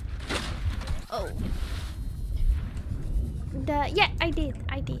 Oh. Yeah, I did.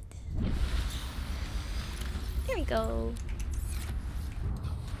 There we go.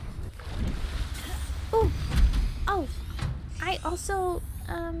 Oh, I also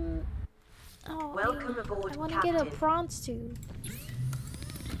oh, Welcome aboard, I want to get a Captain. bronze too.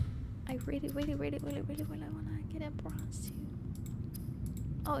 I really want to get a bronze too.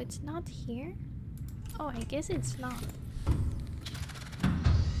 Oh, it's not here. Oh, I guess it's not.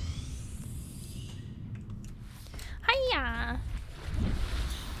 Hiya!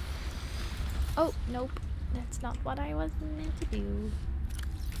 Oh, nope. That's not what I was meant to do.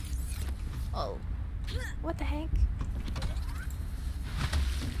 Oh. What the heck?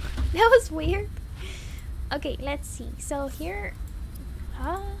 That was weird. Okay, let's see. So here...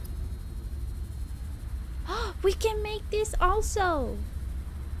 Huh? We can make this also!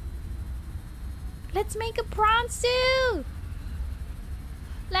 Let's make a prawn suit!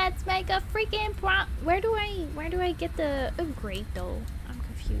 Let's make a freaking prawn... Where do I get the upgrade though? I'm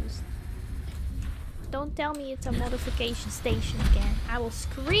confused. Don't tell me it's a modification station again. I will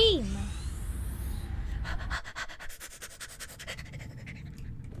scream.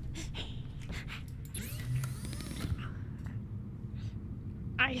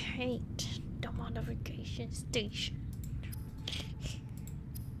 I hate the modification station.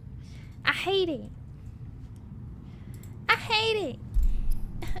 I hate it. I hate it.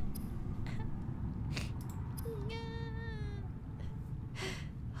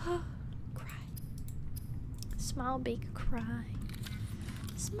 Small big cry.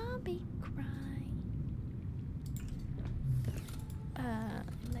 Small big cry.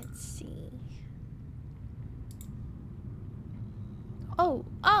 Let's see. Oh,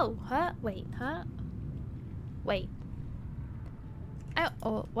 huh? Wait, huh? Wait.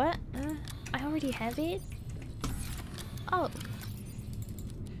 Oh, what? I already have it? Oh.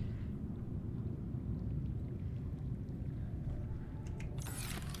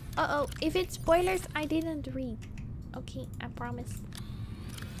 Uh-oh, if it's spoilers, I didn't read. Okay, I promise.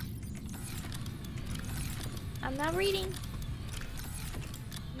 I'm not reading.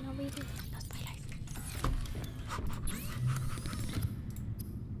 I'm not reading. No spoilers.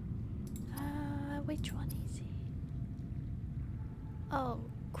 Which one is it? Oh,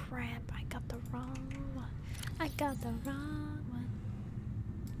 crap. I got the wrong one. I got the wrong one.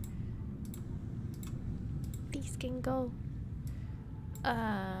 guys can go.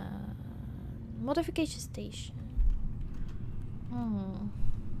 Modification station.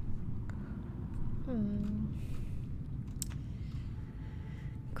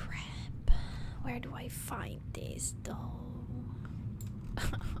 Crap. Where do I find this though?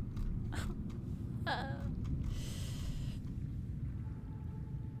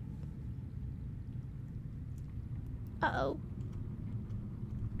 Uh-oh.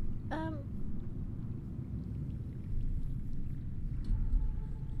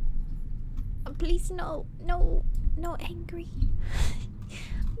 Please, no angry.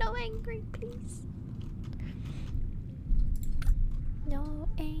 No angry, please. No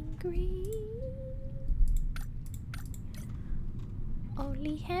angry.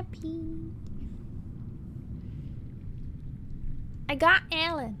 Only happy. I got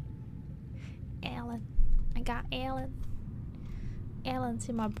Alan. I got Alan. Alan's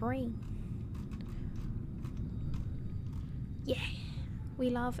in my brain. Yeah, we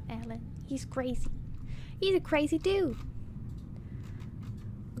love Alan. He's crazy. He's a crazy dude.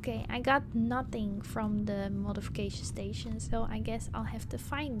 Okay, I got nothing from the modification station, so I guess I'll have to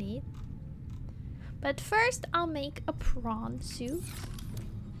find it. But first, I'll make a prawn suit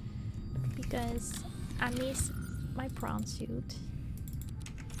because I miss my prawn suit.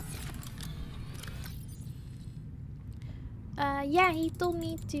 Yeah, he told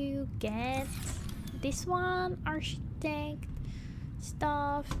me to get this one, architect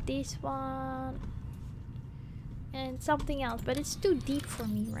stuff, this one, and something else, but it's too deep for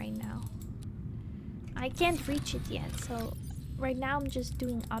me right now. I can't reach it yet, so right now I'm just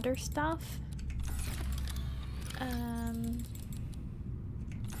doing other stuff.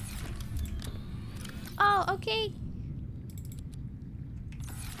 Oh, okay.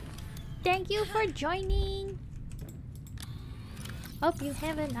 Thank you for joining. Hope you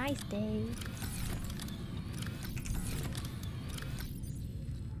have a nice day.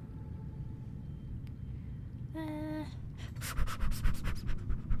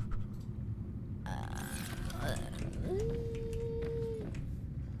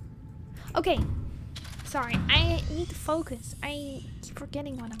 Okay, sorry, I need to focus. I keep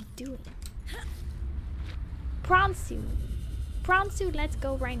forgetting what I'm doing. Prawn suit. Prawn suit, let's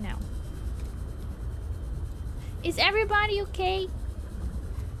go right now. Is everybody okay?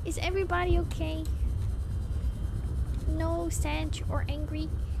 Is everybody okay? No stench or angry?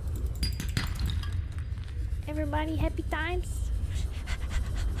 Everybody happy times?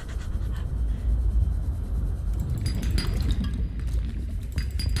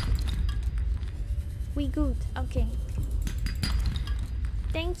 We good, okay.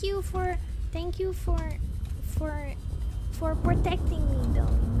 Thank you for protecting me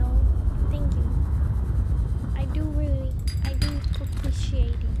though, you know. Thank you. I do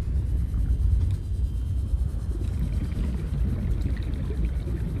appreciate it.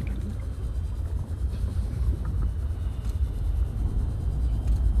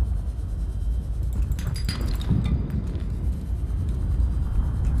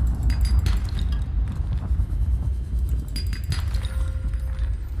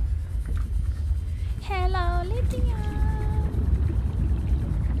 Hello, Lydia.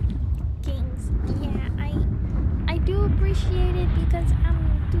 Kings, yeah, I do appreciate it because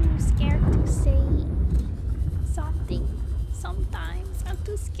I'm too scared to say something. Sometimes I'm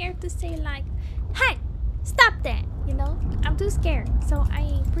too scared to say like, "Hey, stop that!" You know, I'm too scared. So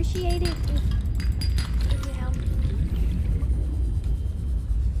I appreciate it if you help me.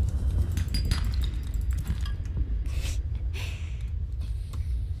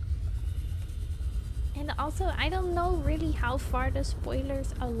 And also, I don't know really how far the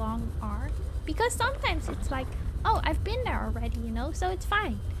spoilers along are, because sometimes it's like, oh, I've been there already, you know, so it's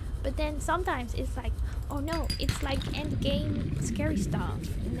fine. But then sometimes it's like, oh no, it's like end game scary stuff,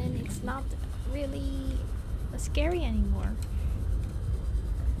 and then it's not really scary anymore.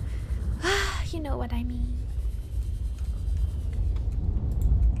 You know what I mean.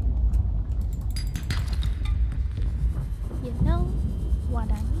 You know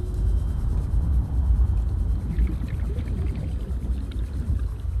what I mean.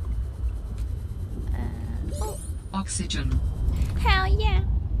 Oh. Oxygen. Hell yeah.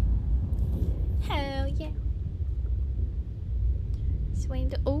 Hell yeah. Swing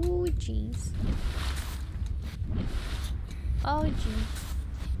the. Oh jeez. Oh jeez.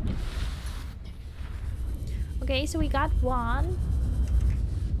 Okay, so we got one.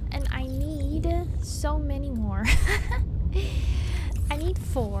 And I need so many more. I need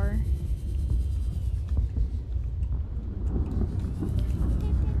 4.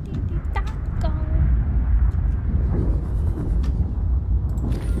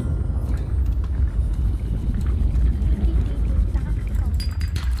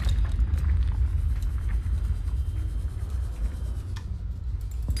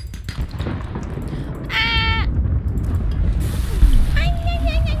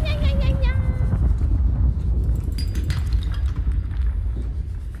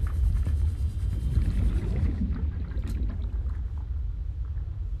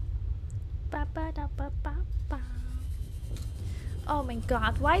 Ba-ba-da-ba-ba-ba. Oh my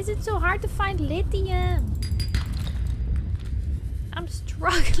god, why is it so hard to find lithium? I'm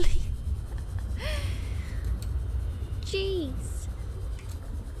struggling. Jeez.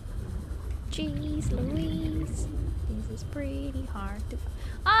 Jeez Louise. This is pretty hard to find.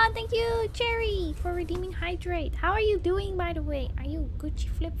 Oh, thank you, Cherry, for redeeming Hydrate. How are you doing, by the way? Are you Gucci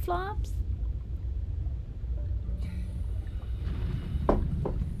flip-flops?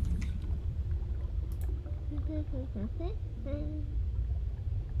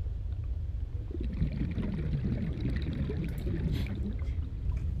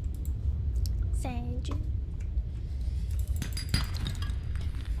 Sage.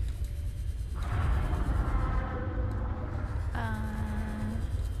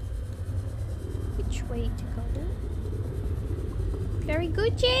 Which way to go? Very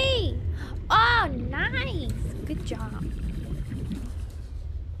Gucci! Oh, nice! Good job.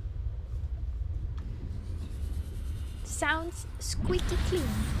 Sounds squeaky clean.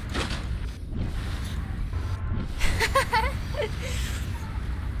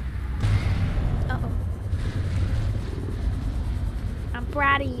 Uh-oh. I'm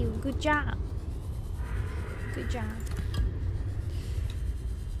proud of you. Good job. Good job.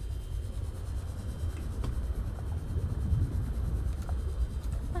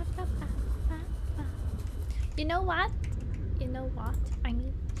 You know what? You know what? I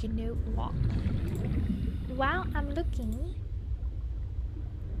mean, you know what? While I'm looking,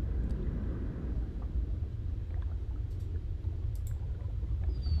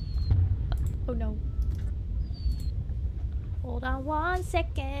 oh no. Hold on 1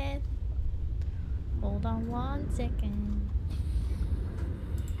 second. Hold on 1 second.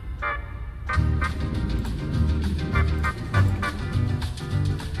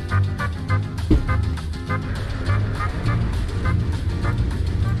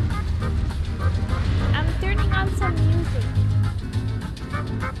 I'm turning on some music.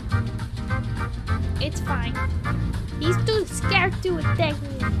 It's fine. He's too scared to attack me.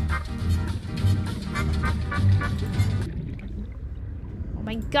 Oh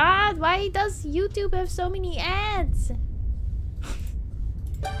my god, why does YouTube have so many ads?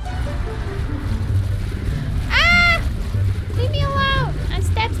 Ah! Leave me alone!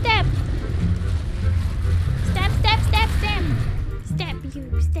 Step, step! Step, step, step, step! Step,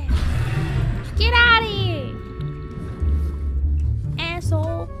 you, step! Get out of here!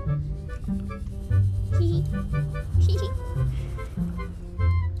 Asshole! Hee hee hee.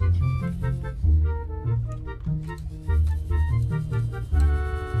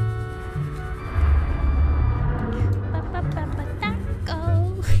 Taco.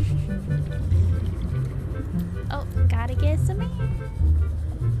 Oh, gotta get some air.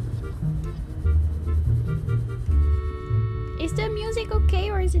 Is the music okay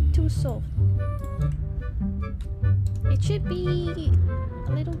or is it too soft? It should be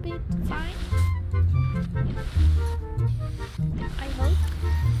a little bit fine. I hope.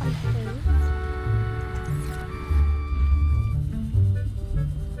 I hope.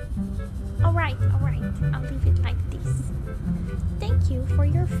 Alright, alright. I'll leave it like this. Thank you for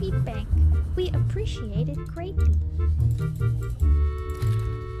your feedback. We appreciate it greatly.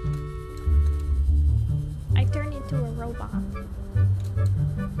 I turned into a robot.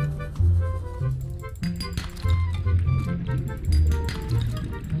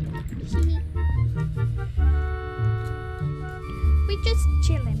 We just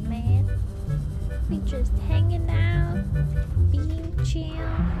chilling, man. We just hanging out, being chill,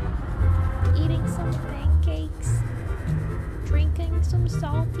 eating some pancakes, drinking some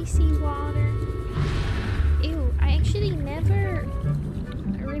salty seawater. Ew, I actually never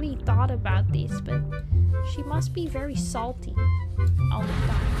really thought about this, but she must be very salty all the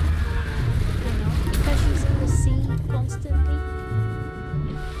time. You know, because she's in the sea constantly.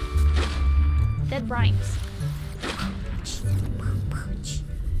 That rhymes.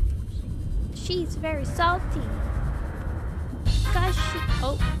 She's very salty. Cause she...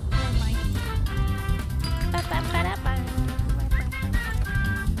 Oh, never mind.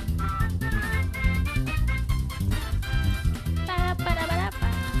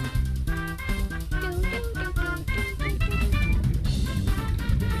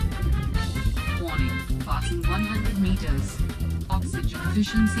 Warning, passing 100 meters. Oxygen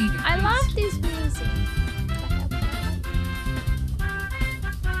efficiency decreased. I love this music.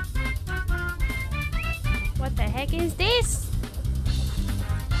 What the heck is this?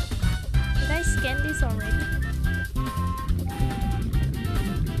 Did I scan this already?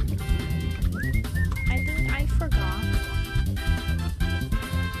 I think I forgot.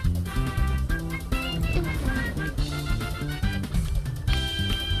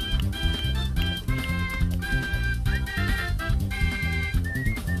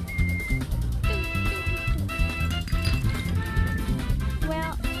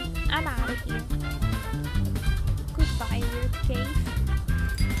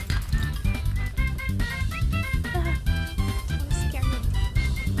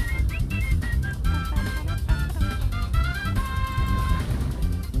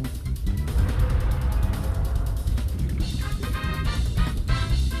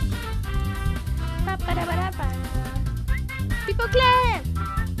 Triple clap!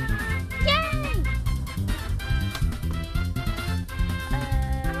 Yay!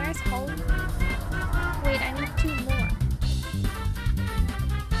 Where's Hulk? Wait, I need 2 more.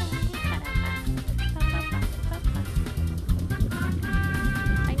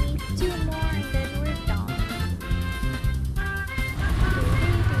 I need 2 more and then we're done.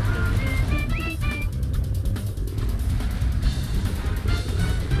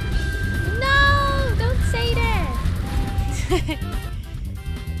 No! Don't say that!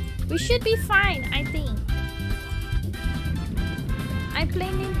 We should be fine, I think. I play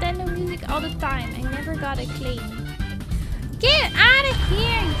Nintendo music all the time. I never got a claim. Get out of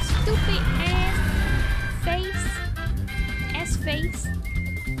here, you stupid ass face. Ass face.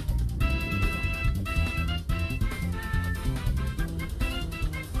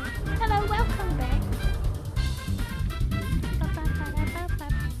 Hello, welcome back.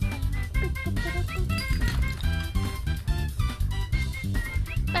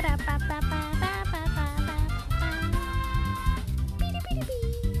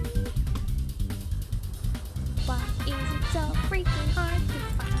 Why is it so freaking hard to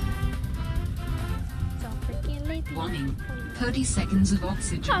find? So freaking late. Warning. 30 seconds of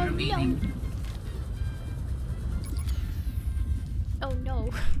oxygen Oh, remaining. no. Oh no.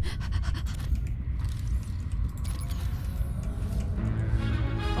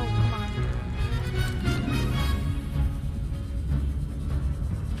 Oh, come on.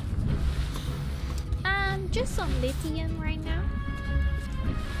 Just some lithium right now.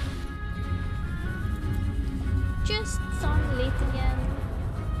 Just some lithium.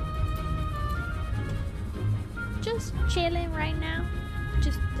 Just chilling right now.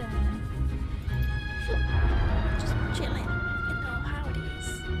 Just chilling. You know how it is.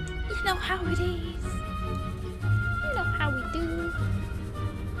 You know how it is. You know how we do.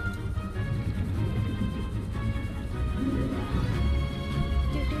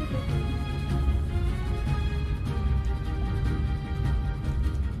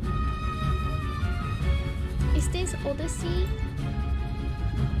 Is this Odyssey?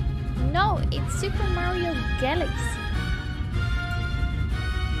 No, it's Super Mario Galaxy.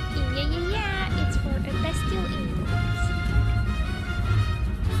 Yeah, it's for a Bastille Index.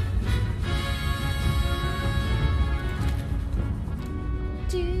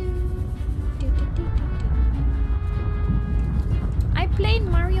 I played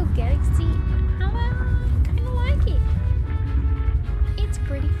Mario Galaxy. I kind of like it. It's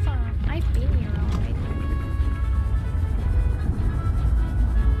pretty fun. I've been here already.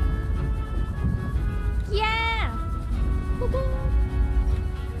 Yeah! Woohoo!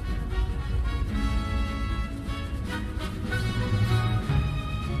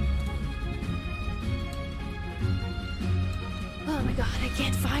 Oh my god, I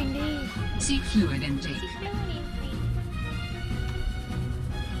can't find it. Seek fluid intake.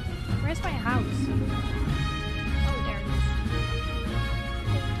 Where's my house? Oh, there it is.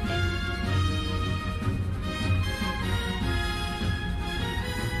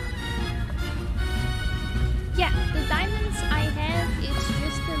 Yeah, the diamonds I have, it's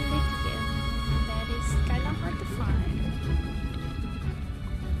just a lithium. That is kind of hard to find.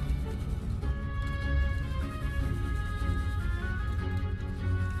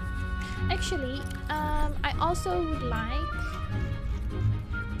 Actually, I also would like...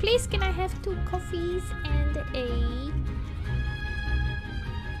 Please, can I have 2 coffees and a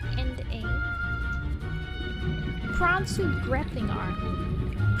prawn suit grappling arm?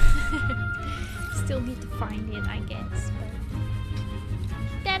 Still need to find it, I guess, but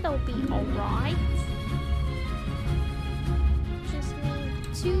that'll be alright. Just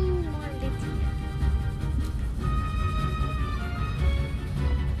need 2 more lithium.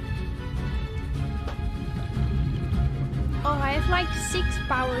 Oh, I have like 6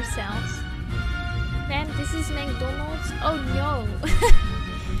 power cells. Man, this is McDonald's. Oh no.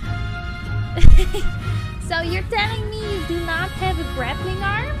 So you're telling me you do not have a grappling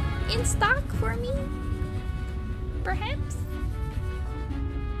arm in stock for me? Perhaps?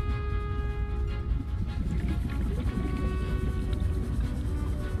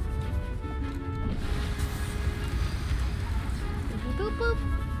 Boop, boop.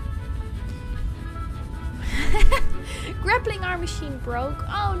 Grappling arm machine broke.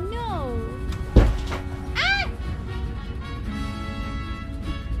 Oh no! Ah!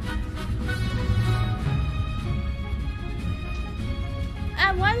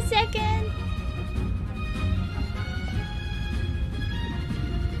 1 second.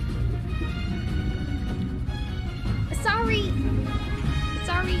 Sorry,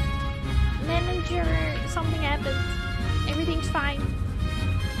 manager. Something happened. Everything's fine.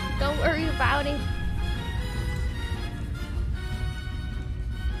 Don't worry about it.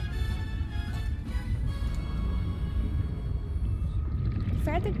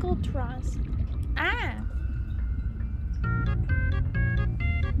 Radical trust. Ah!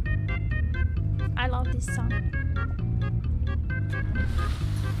 I love this song.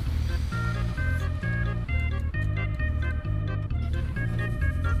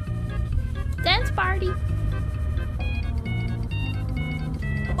 Dance party!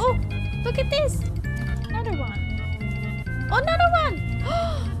 Oh! Look at this! Another one. Oh, another one!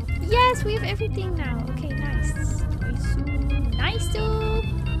 Yes, we have everything now. Okay, nice. Nice too.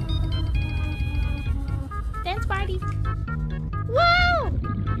 Dance party. Wow!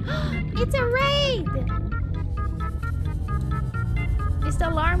 It's a raid! Is the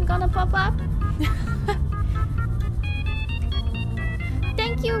alarm gonna pop up?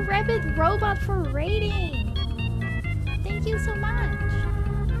 Thank you, Rabbit Robot, for raiding. Thank you so much.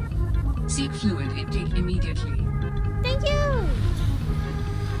 Seek fluid intake immediately. Thank you.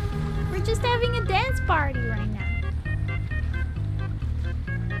 We're just having a dance party right now.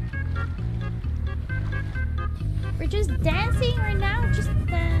 We're just dancing right now, just,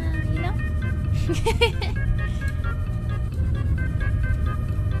 you know.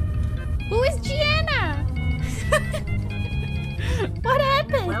 Who is Gianna? What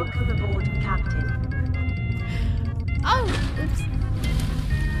happened? Welcome aboard, Captain. Oh, oops.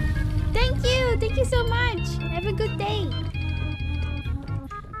 Thank you so much. Have a good day.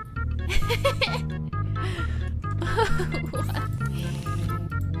 What?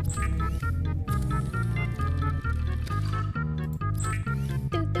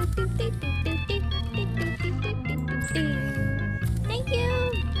 Thank you.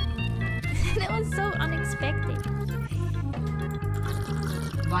 That was so unexpected.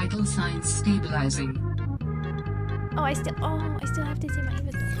 Vital signs stabilizing. Oh, I still have this in my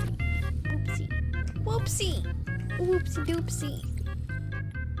inventory. Whoopsie. Whoopsie doopsie.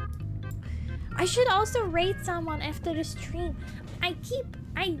 I should also rate someone after the stream. I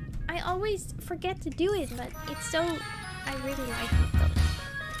always forget to do it, but it's so, I really like it though.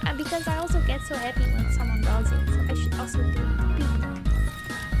 Because I also get so happy when someone does it. So I should also do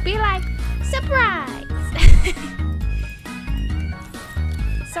it. Be like, surprise!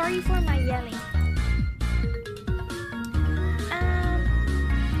 Sorry for my yelling.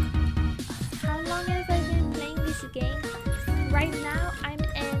 How long have I been playing this game? Right now I'm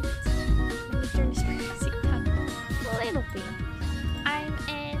at, let me turn this music down a little bit. I'm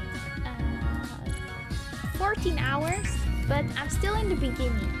at 14 hours, but I'm still in the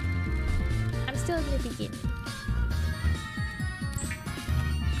beginning.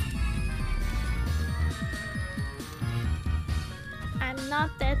 I'm not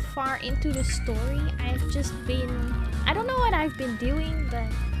that far into the story. I've just been, I don't know what I've been doing, but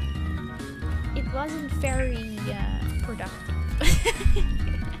it wasn't very productive.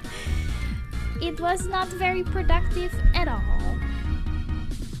 It was not very productive at all.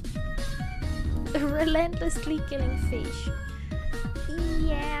 Relentlessly killing fish.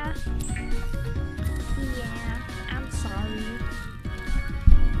 Yeah, I'm sorry.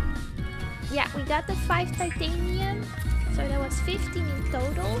 Yeah, we got the 5 titanium, so that was 15 in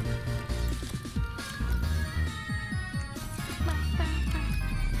total.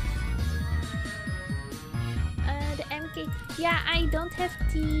 The MK, yeah, I don't have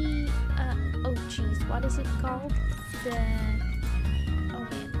the, oh jeez, what is it called?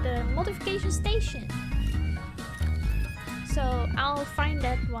 The modification station. So I'll find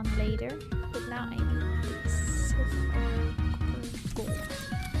that one later, but now I need this silver gold.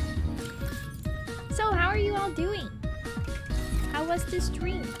 So how are you all doing? How was the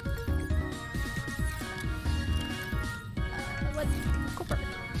stream? What copper?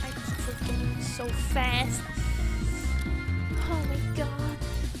 I'm freaking so fast. Oh my god.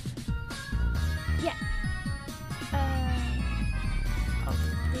 Yeah. Oh,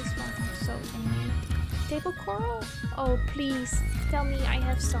 this one also. And table coral? Oh, please tell me I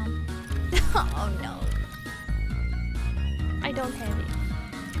have some. Oh no. I don't have it.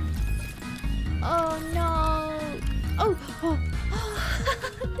 Oh no. Oh, oh.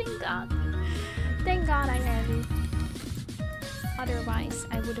 Thank God. Thank God I have it. Otherwise,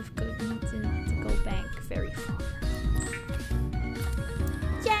 I would have needed to go back very far.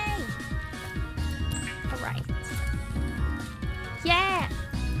 Yay! Alright. Yeah!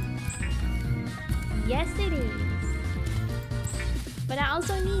 Yes, it is. But I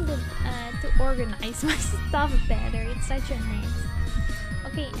also need to organize my stuff better. It's such a mess.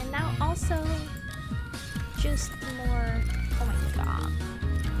 Okay, and now also just more. Oh my god.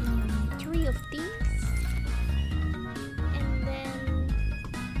 3 of these. And then.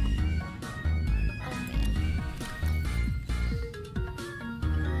 Oh man.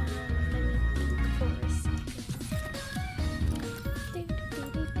 Let me think for a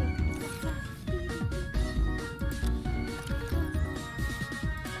second.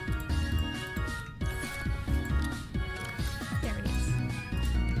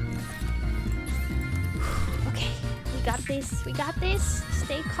 got this. We got this.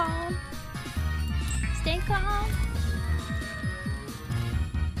 Stay calm. Stay calm.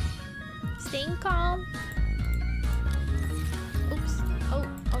 Staying calm. Oops. Oh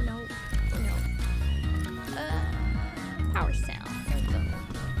no. Oh no. Power cell. There we go.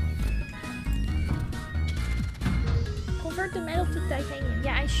 Convert the metal to titanium.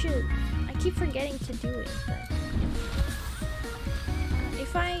 Yeah, I should. I keep forgetting to do it, but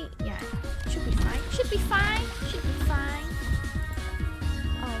if I, yeah, should be fine. Should be fine. Should be fine.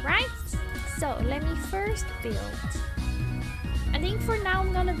 All right. So let me first build. I think for now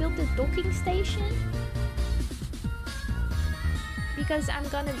I'm gonna build the docking station because I'm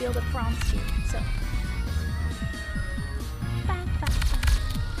gonna build a prawn suit. So.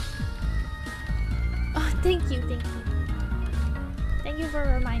 Oh, thank you, thank you. Thank you for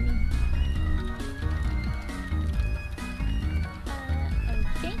reminding me.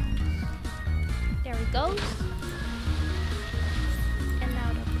 Okay. There it goes. And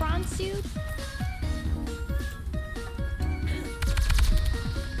now the prawn suit.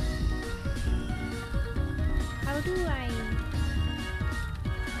 How do I...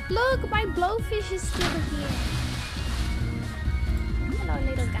 Look, my blowfish is still here. Hello,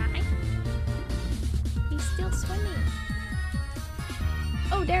 little guy. He's still swimming.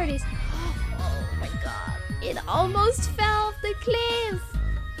 Oh, there it is. Oh my god. It almost fell off the cliff.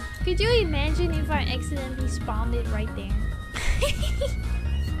 Could you imagine if I accidentally spawned it right there?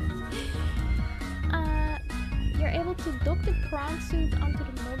 You're able to dock the prawn suit onto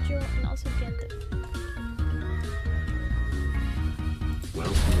the module and also get the...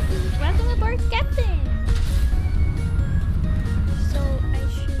 Welcome aboard, Captain! So I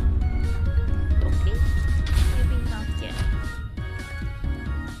should dock it? Maybe not yet.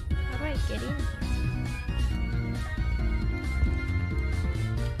 How do I get in?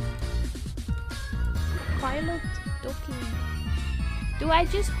 Pilot docking. Do I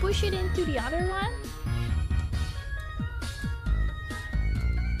just push it into the other one?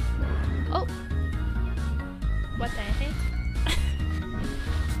 Oh! What the heck?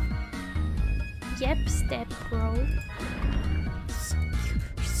 Yep, step bro.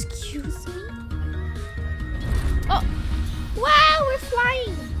 Excuse me? Oh! Wow, we're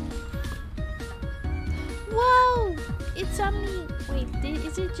flying! Whoa! It's only... Wait,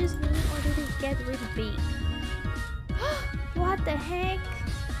 is it just me or did it get really big? What the heck?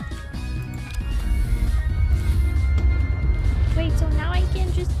 Wait, so now I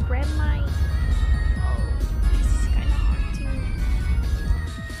can just grab my... Oh, this is kind of hard to...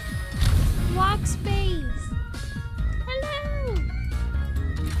 Walk space! Hello!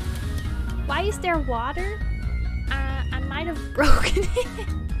 Why is there water? I might have broken it.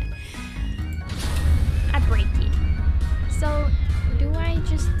 I break it. So, do I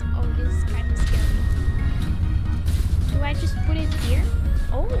just... Oh, this is kind of scary. Do I just put it here?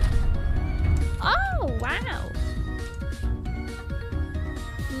 Oh! Oh, wow!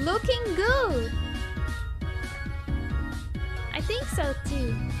 Looking good! I think so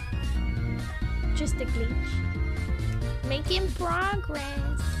too. Just a glitch. Making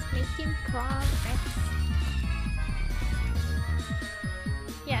progress. Making progress.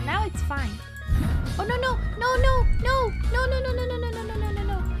 Yeah, now it's fine. Oh no no no no no no no no no no no no no no no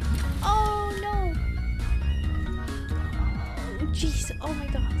no. Oh no. Oh jeez. Oh my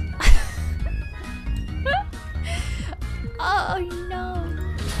god. Oh no.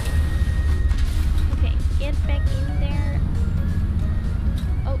 Okay, get back in there.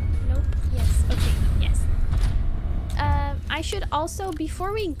 Oh nope. Yes. Okay. Yes. I should also,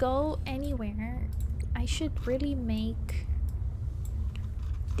 before we go anywhere, I should really make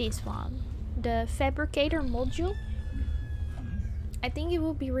this one, the fabricator module. I think it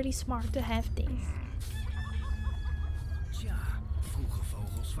would be really smart to have this. Tja, vroege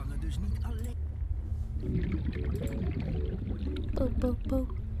vogels vangen dus niet alleen. Boop, boop, boop.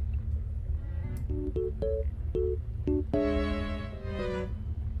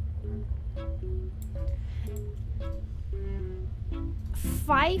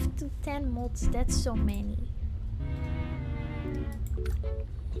 Five to 10 mods, that's so many.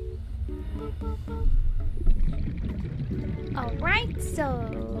 Alright,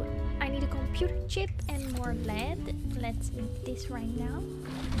 so I need a computer chip and more lead. Let's make this right now.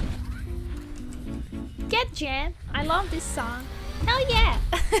 Get Jam! I love this song. Hell yeah!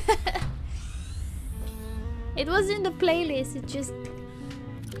 It was in the playlist, it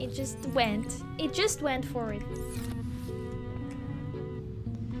just went for it.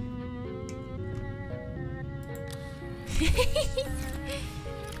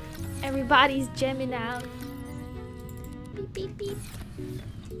 Everybody's jamming out. Beep beep beep.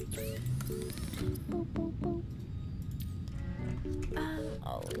 Boop, boop, boop.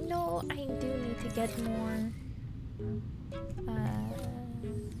 Oh no, I do need to get more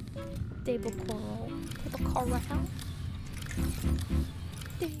table coral. Table coral.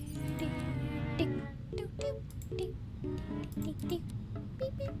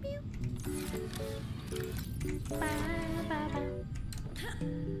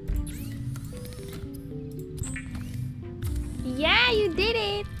 Yeah, you did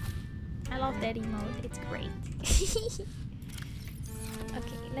it! I love that emote, it's great.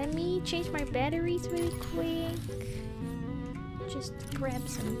 Okay, let me change my batteries really quick. Just grab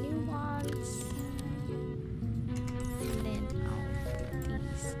some new ones. And then I'll put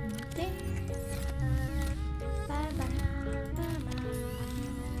these in there. Bye bye.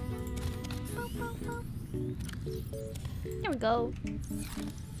 There we go.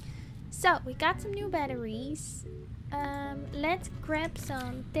 So we got some new batteries. Let's grab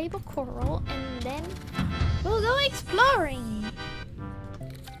some table coral and then we'll go exploring.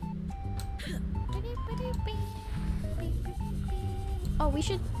 Oh, we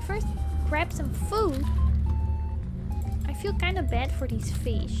should first grab some food. I feel kind of bad for these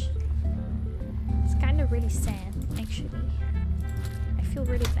fish. It's kind of really sad, actually. I feel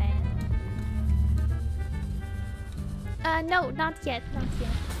really bad. No, not yet, not yet.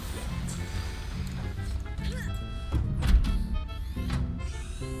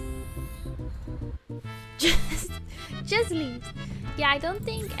 Just leaves. Yeah, I don't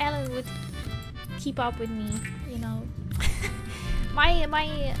think Ellen would keep up with me, you know.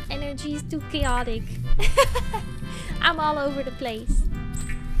 my energy is too chaotic. I'm all over the place.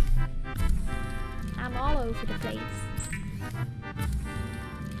 I'm all over the place.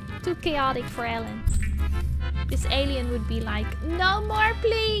 Too chaotic for Ellen. This alien would be like, no more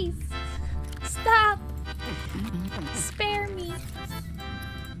please! Stop! Spare me!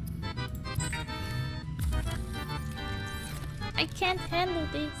 I can't handle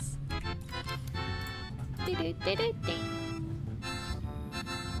this.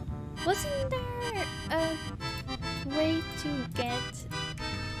 Wasn't there a way to get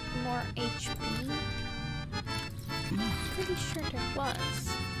more HP? Pretty sure there was.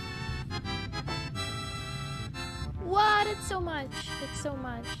 What? That's so much. That's so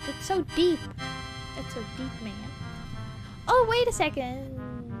much. That's so deep. That's so deep, man. Oh, wait a second.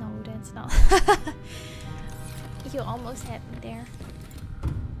 No, that's not. You almost had me there.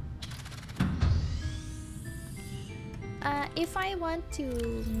 If I want to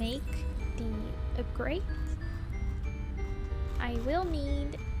make the upgrade, I will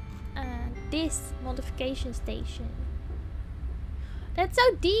need this modification station. That's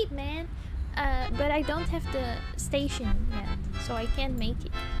so deep, man. But I don't have the station yet, so I can't make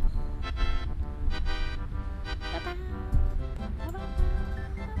it.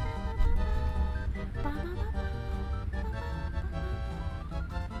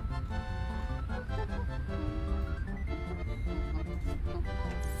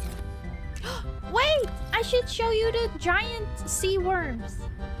 Wait! I should show you the giant sea worms.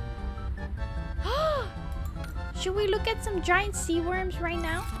 Should we look at some giant sea worms right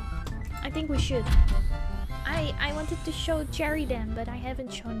now? I think we should. I wanted to show Cherry them, but I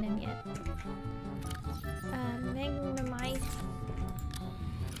haven't shown them yet. Magnemite.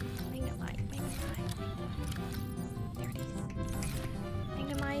 There it is.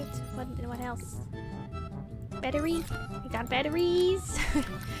 Magnemite. What else? Battery. We got batteries.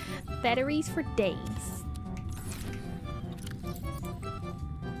 Batteries for days.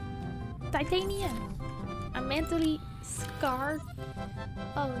 Titanium. I'm mentally scarred.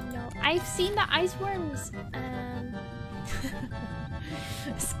 Oh no, I've seen the ice worms.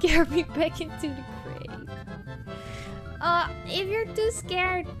 Scare me back into the grave. If you're too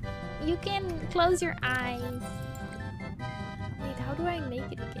scared, you can close your eyes. Wait, how do I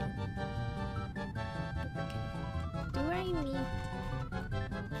make it again? Do I need...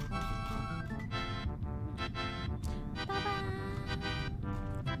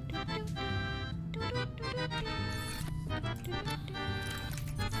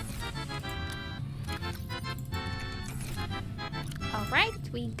 Alright,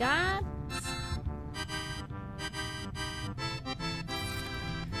 we got...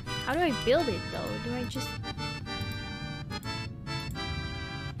 How do I build it though? Do I just...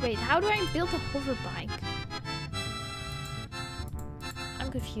 Wait, how do I build a hover bike?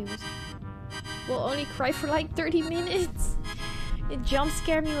 I'm confused. Will only cry for like 30 minutes. It jump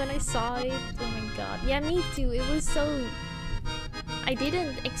scared me when I saw it. Oh my god. Yeah, me too. It was so... I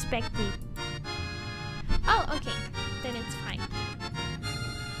didn't expect it. Oh, okay. Then it's fine.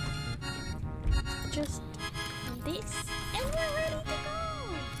 Just this, and we're ready to go!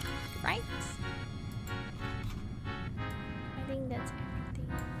 Right? I think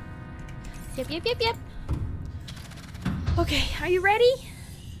Yep. Okay, are you ready?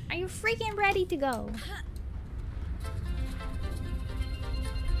 Are you freaking ready to go?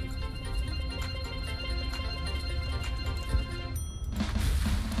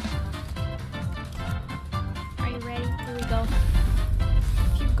 Are you ready? Here we go.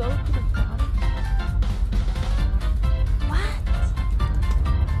 If you go to the bottom. What?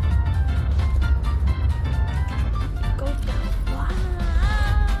 Go down. What?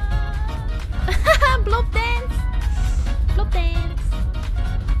 Blob dance! Blob dance!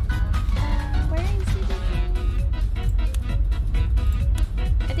 Where is it again?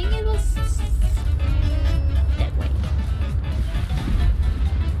 I think it was that way.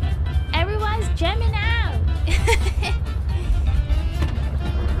 Everyone's jamming out!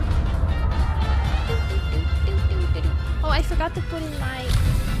 Oh, I forgot to put in my...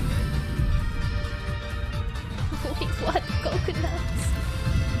 Wait, what? Coconuts?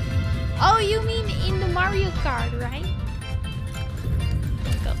 Oh, you mean in the Mario Kart, right?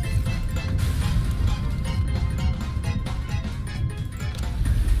 Let's go.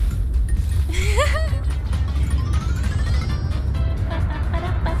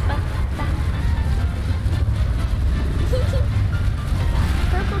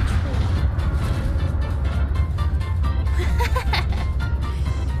 Purple tree.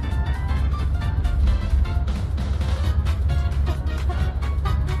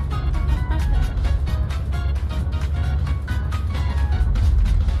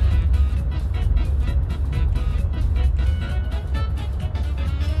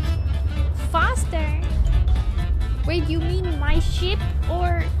 Faster? Wait, you mean my ship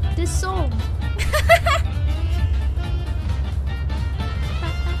or the song?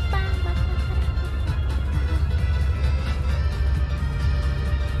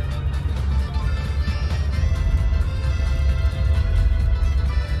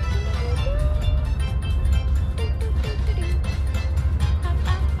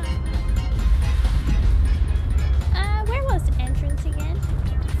 Where was the entrance again?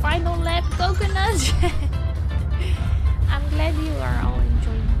 Final lap coconuts. I'm glad you are all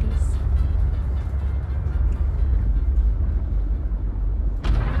enjoying this.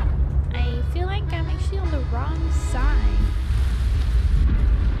 I feel like I'm actually on the wrong side.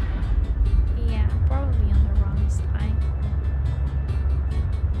 Yeah, I'm probably on the wrong side.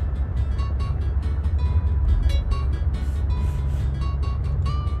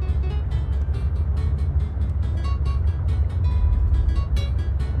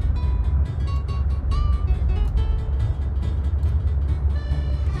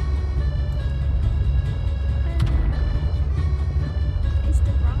 It's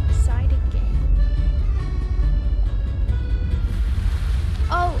the wrong side again.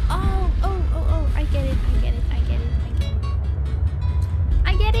 Oh,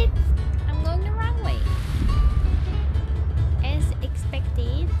 I get it. I'm going the wrong way. As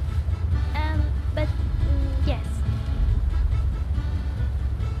expected. But yes.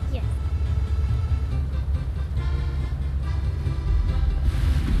 Yes.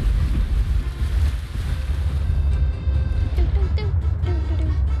 Do, do, do, do, do, do.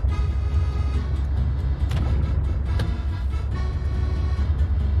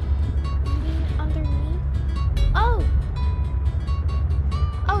 You mean underneath? Oh,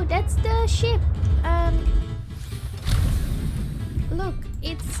 that's the ship. Look,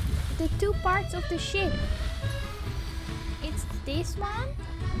 it's the two parts of the ship. It's this one,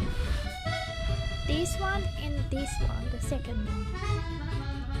 and this one, the second one.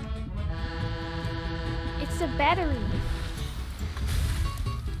 It's the battery.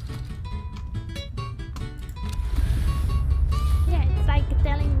 Yeah, it's like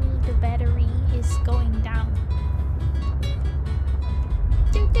telling me the battery is going down.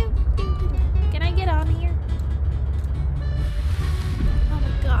 Doo, doo, doo, doo, doo. Can I get on here? Oh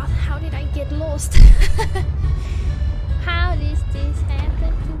my god, how did I get lost? How did this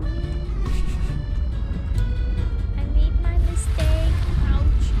happen to me? I made my mistake.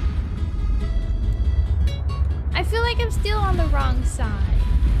 Ouch. I feel like I'm still on the wrong side.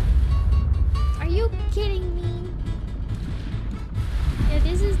 Are you kidding me? Yeah,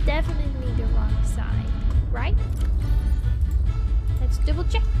 this is definitely the wrong side, right? Let's double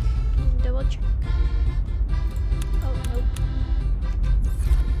check. Double check. Oh, nope.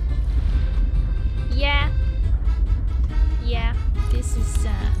 Yeah, this is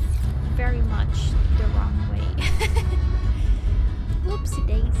very much the wrong way. Whoopsie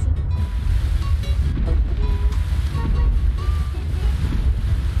daisy.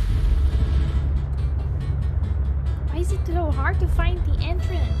 Why is it so hard to find the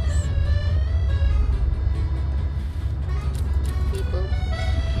entrance? Beep boop.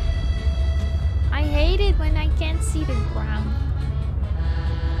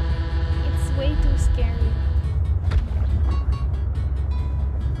 scary.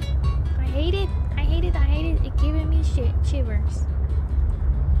 I hate it. I hate it. I hate it. It's giving me shivers.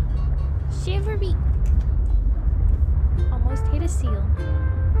 Shivery. Almost hit a seal.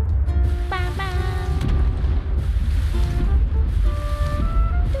 Bam, bam.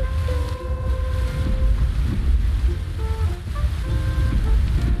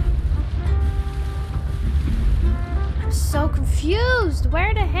 I'm so confused.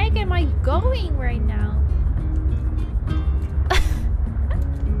 Where the heck am I going right now?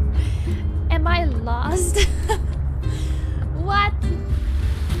 Am I lost? What?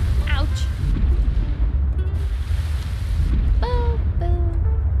 Ouch. Boom, boom.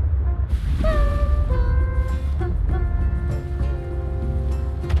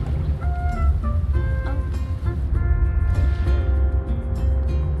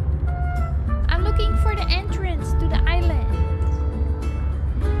 I'm looking for the entrance to the island.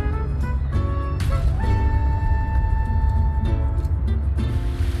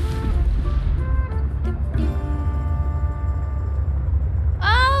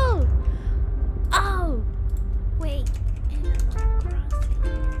 Oh! Oh! Wait. Animal Crossing.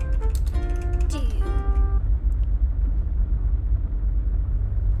 Dude.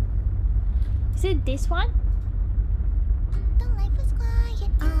 Is it this one? The life was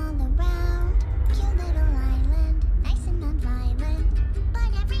quiet all around. Cute little island, nice and non-violent.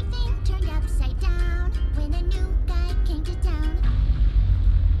 But everything turned upside down when a new guy came to town.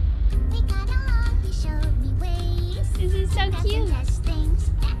 We got along, he showed me ways. This is so cute. Test things,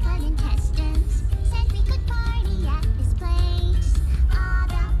 that cut intestines. Said we could party at his place all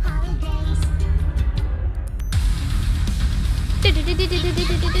the holidays.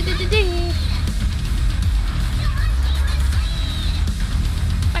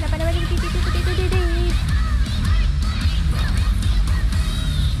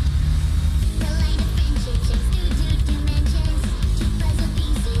 The line of friendship shapes new dimensions. Two puzzle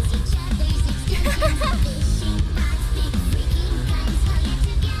pieces, each other's extensions. Fishing rods, big freaking guns. Held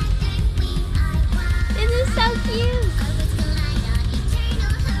together, we are one. This is so cute. Orbits collide on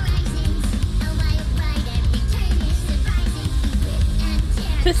eternal horizons. A wild ride, every turn is surprising. We rip and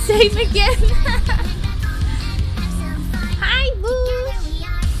tear. The same again. And back on and have some fun. Hi, Together Boo. we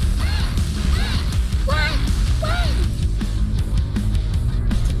are What? What?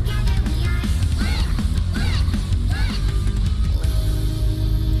 Together we are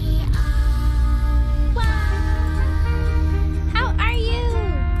How are you?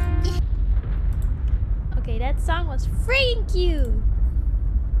 Okay, that song was freaking cute.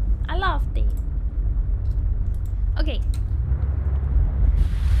 I loved it. Okay.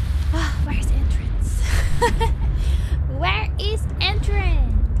 Where's entrance? Where is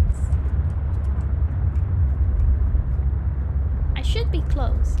entrance? I should be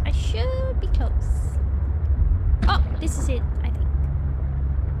close. I should be close. Oh, this is it, I think.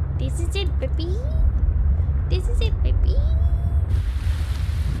 This is it, baby. This is it, baby.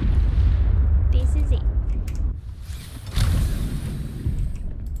 This is it.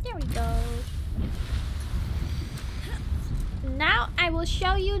 There we go. Now I will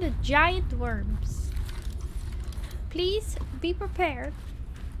show you the giant worms. Please be prepared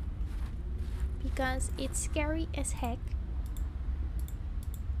because it's scary as heck.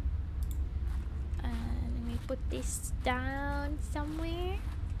 Let me put this down somewhere.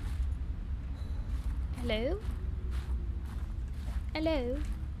 Hello? Hello?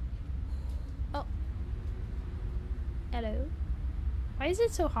 Oh. Hello? Why is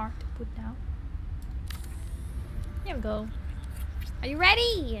it so hard to put down? There we go. Are you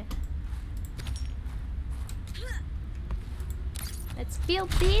ready? Let's build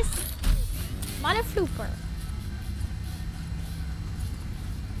this mother flooper.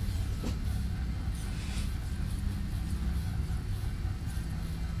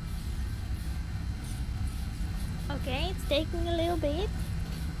 Okay, it's taking a little bit.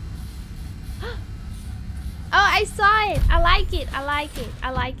 Oh, I saw it. I like it. I like it.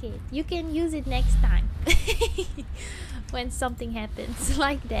 I like it. You can use it next time. When something happens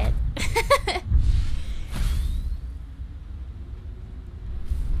like that.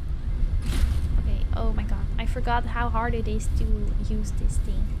 Okay, oh my god. I forgot how hard it is to use this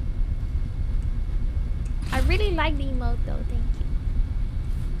thing. I really like the emote though, thank you.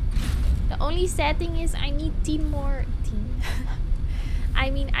 The only sad thing is I need 10 more I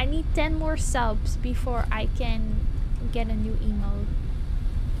need 10 more subs before I can get a new emote.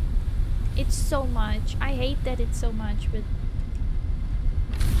 It's so much. I hate that it's so much, but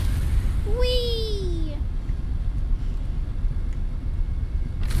whee!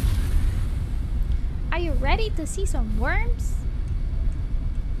 Are you ready to see some worms?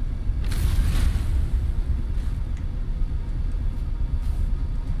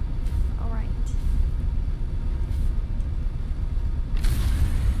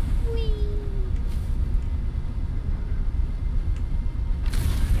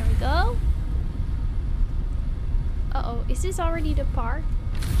 Is this already the part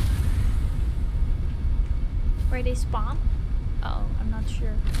where they spawn? Oh, I'm not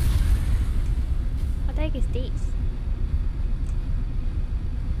sure. What the heck is this?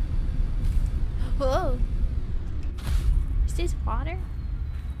 Whoa! Is this water?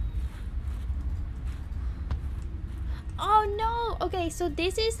 Oh no! Okay, so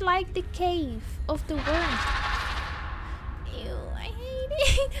this is like the cave of the worms. Ew, I hate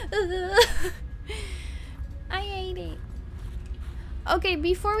it. I hate it. Okay,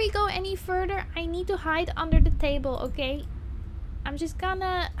 before we go any further, I need to hide under the table, okay? I'm just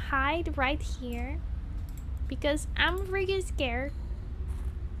gonna hide right here because I'm freaking scared.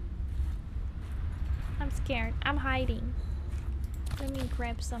 I'm scared. I'm hiding. Let me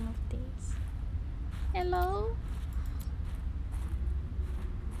grab some of these. Hello?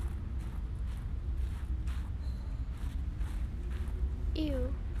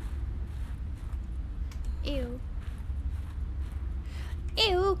 Ew. Ew.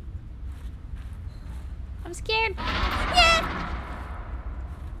 Ew. I'm scared. Yeah.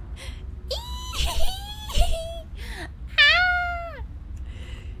 Ah.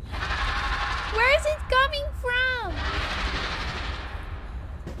 Where is it coming from?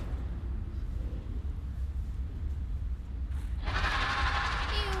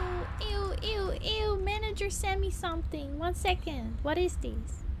 Ew, ew, ew, ew. Manager sent me something. 1 second. What is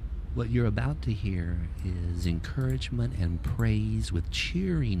this? What you're about to hear is encouragement and praise with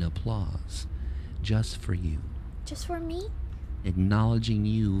cheering applause just for you. Just for me? Acknowledging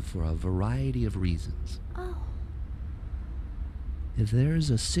you for a variety of reasons. Oh. If there's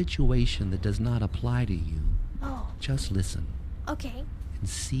a situation that does not apply to you, Oh. just listen Okay. and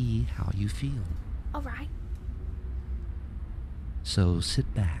see how you feel. Alright. So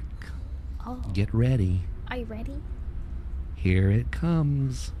sit back, Oh. get ready. Are you ready? Here it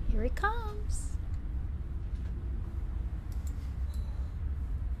comes. Here it comes.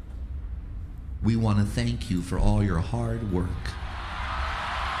 We want to thank you for all your hard work.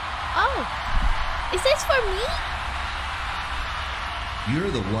 Oh. Is this for me? You're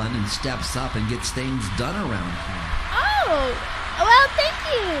the one who steps up and gets things done around here. Oh. Well, thank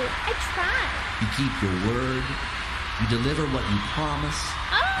you. I tried. You keep your word, you deliver what you promise,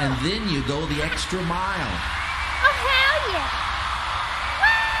 Oh. and then you go the extra mile. Oh, hell yeah.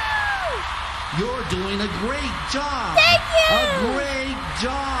 Wow. You're doing a great job. Thank you. A great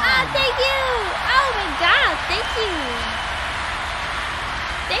job. Oh, thank you. Oh my God. Thank you.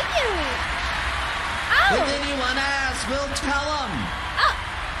 Thank you. Oh. If anyone asks, we'll tell them. Oh.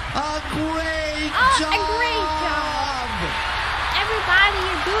 A great Oh, job. a great job. Everybody,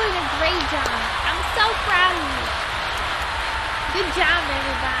 you're doing a great job. I'm so proud of you. Good job,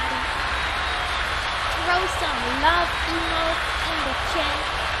 everybody. Throw some love emotes in the chat.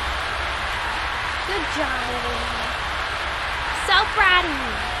 Good job, everyone. So proud of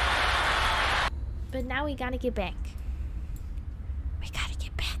you. But now we gotta get back. We gotta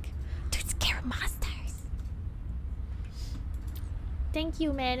get back to scare monsters. Thank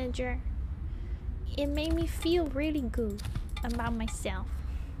you, manager. It made me feel really good about myself.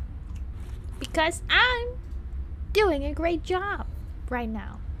 Because I'm doing a great job right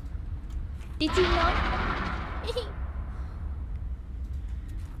now. Did you know?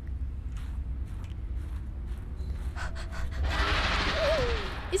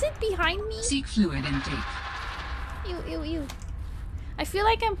 Is it behind me? Seek fluid intake. Ew, ew, ew. I feel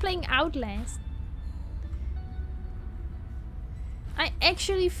like I'm playing Outlast. I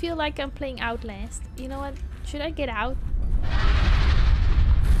actually feel like I'm playing Outlast. You know what? Should I get out?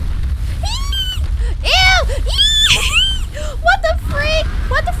 Ew! What the freak?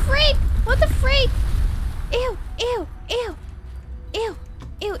 What the freak? What the freak? Ew, ew, ew. Ew,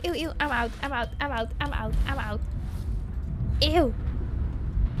 ew, ew, ew. I'm out, I'm out, I'm out, I'm out, I'm out. Ew.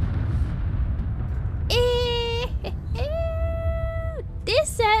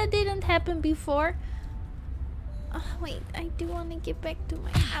 This didn't happen before. Oh, wait, I do want to get back to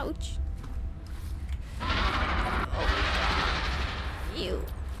my couch. Oh. Ew.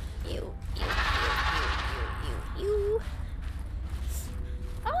 Ew. Ew. Ew. Ew. Ew. Ew.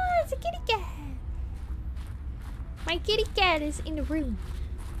 Oh, it's a kitty cat. My kitty cat is in the room.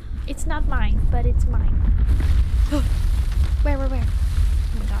 It's not mine, but it's mine. Where? Oh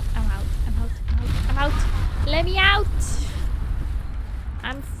my god, I'm out. I'm out. I'm out. I'm out. Let me out.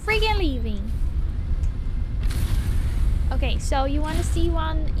 I'm freaking leaving. Okay, so you want to see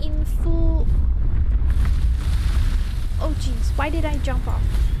one in full... Oh jeez, why did I jump off?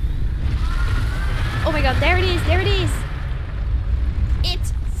 Oh my god, there it is, there it is.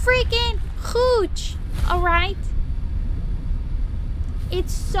 It's freaking huge, alright?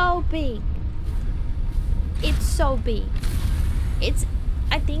 It's so big. It's so big.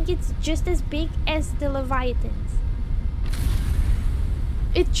 I think it's just as big as the Leviathans.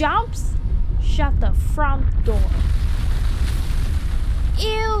 It jumps. Shut the front door.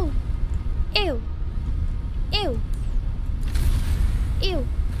 Ew. Ew. Ew. Ew.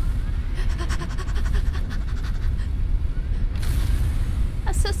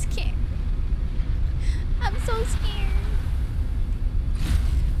 I'm so scared. I'm so scared.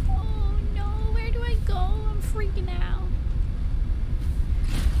 Oh no, where do I go? I'm freaking out.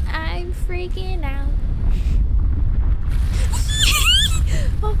 I'm freaking out.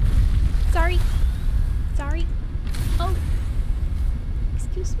 Oh, sorry. Sorry. Oh,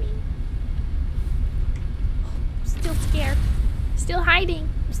 excuse me. I'm still scared. Still hiding.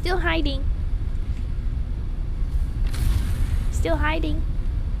 I'm still hiding. Still hiding.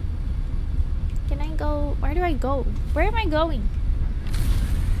 Can I go? Where do I go? Where am I going?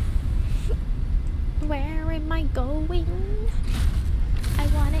 Where am I going? I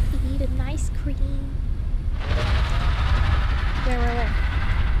wanna eat an ice cream. Where?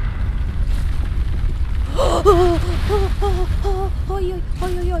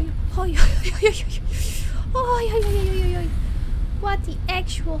 What the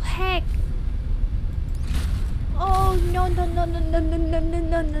actual heck? Oh no. No.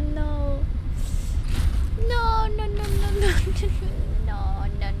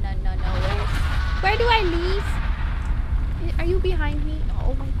 Where do I leave? Are you behind me?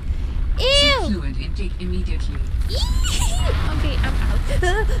 Oh my. Ew! Fluid intake immediately. Okay, I'm out.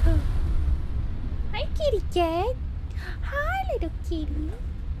 Hi, kitty cat. Hi, little kitty.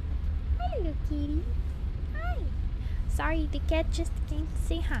 Hi, little kitty. Hi. Sorry, the cat just came to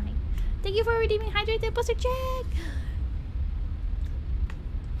say hi. Thank you for redeeming Hydrate Deposit Check.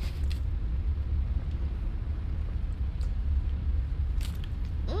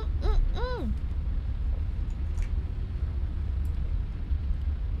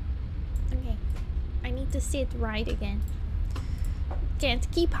 Okay, I need to sit right again. Can't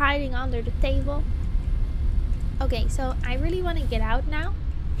keep hiding under the table. Okay, so I really want to get out now.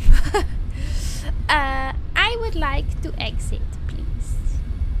 I would like to exit, please.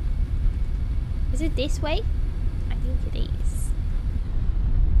 Is it this way? I think it is.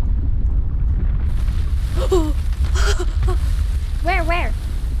 Where?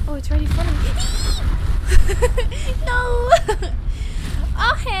 Oh, it's right in front of me. No!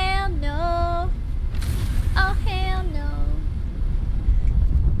 Oh, hell no. Oh, hell no.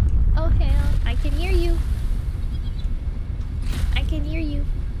 Oh, hell. I can hear you. I can hear you.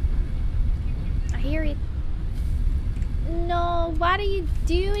 I hear it. No, what are you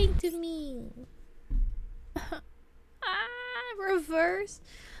doing to me? Reverse.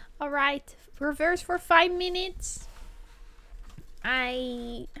 Alright, reverse for 5 minutes. How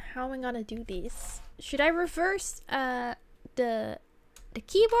am I gonna do this? Should I reverse the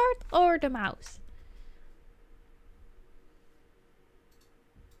keyboard or the mouse?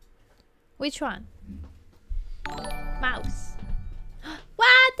 Which one? Mouse.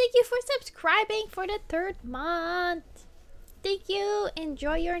 Wow, thank you for subscribing for the 3rd month. Thank you.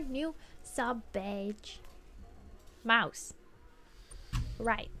 Enjoy your new sub badge. Mouse.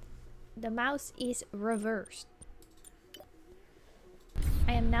 Right. The mouse is reversed.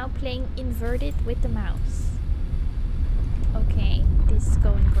 I am now playing inverted with the mouse. Okay, this is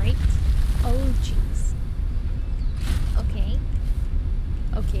going great. Oh jeez. Okay.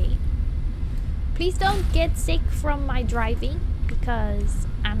 Okay. Please don't get sick from my driving because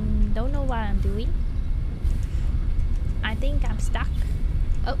I don't know what I'm doing. I think I'm stuck.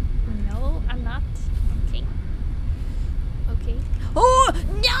 Oh, no, I'm not. Okay. Okay. Oh,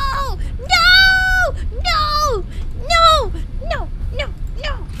 no! No! No! No! No! No!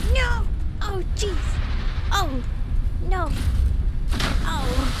 No! No! Oh, jeez. Oh, no. Oh.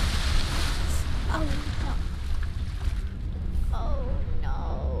 Oh, no. Oh,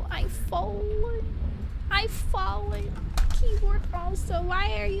 no. I've fallen. I've fallen. Keyboard also.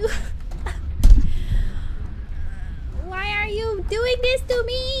 Why are you... Why are you doing this to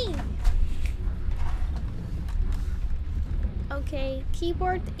me? Okay,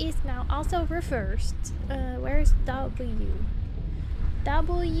 keyboard is now also reversed. Where's W?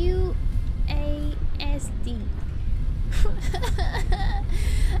 W-A-S-D.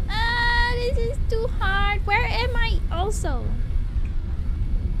 This is too hard. Where am I also?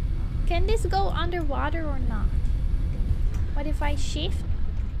 Can this go underwater or not? What if I shift?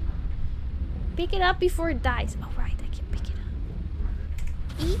 Pick it up before it dies. Oh, right, I can pick it up.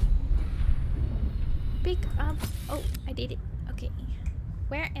 E? Pick up. Oh, I did it. Okay.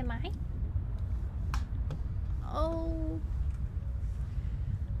 Where am I? Oh.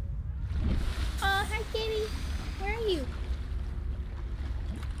 Oh, hi, kitty. you?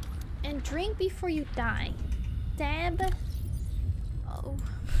 And drink before you die. Dab. Oh.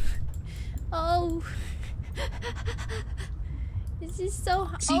 Oh. This is so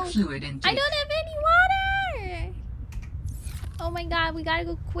hard. Seek fluid intake. I don't have any water. Oh my god, we gotta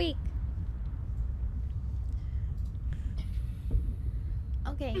go quick.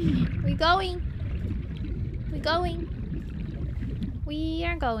 Okay, we're going. We're going. We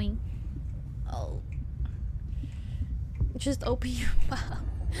are going. Oh. Just open your mouth.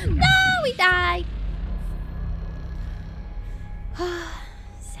 No, we died.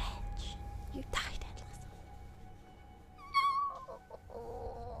 Sedge, you died endless.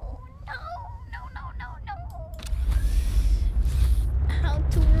 No. How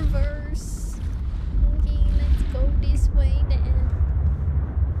to reverse? Okay, let's go this way then.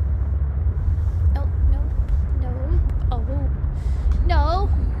 Oh, nope. Oh, no.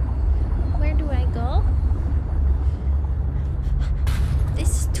 Where do I go?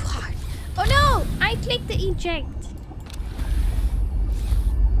 This is too hard. Oh no! I clicked the eject.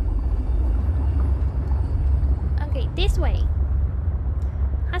 Okay, this way.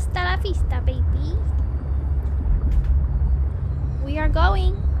 Hasta la vista, baby. We are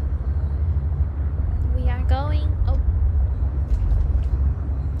going. We are going. Oh.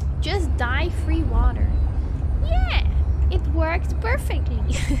 Just die free water. Yeah! It works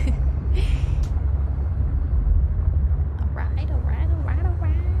perfectly.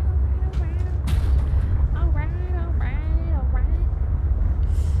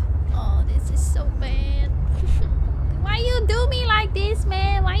 Oh, this is so bad. Why you do me like this,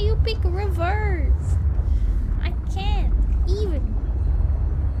 man? Why you pick reverse? I can't even.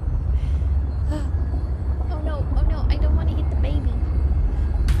 Oh no, I don't want to hit the baby.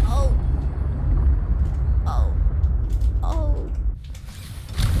 Oh.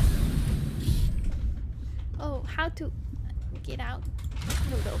 Oh, how to get out?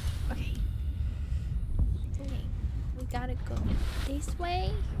 No. Okay. We gotta go this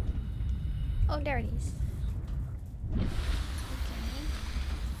way. Oh, there it is. Okay.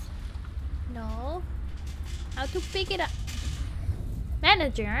 No. How to pick it up?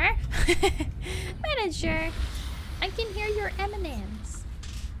 Manager? Manager! I can hear your M&Ms.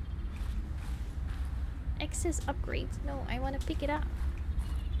 Access upgrades. No, I want to pick it up.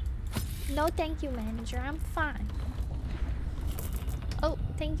 No, thank you, manager. I'm fine. Oh,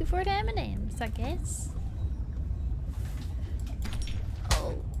 thank you for the M&Ms, I guess.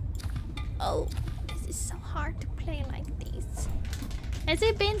 Oh, this is so hard to play like this. Has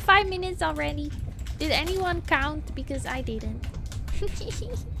it been 5 minutes already? Did anyone count? Because I didn't.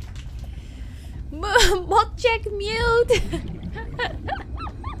 Mod check mute.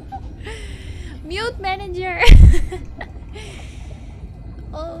 Mute manager.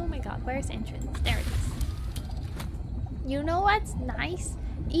 Oh my god, where's entrance? There it is. You know what's nice?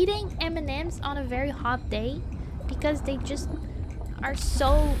 Eating M&Ms on a very hot day, because they just are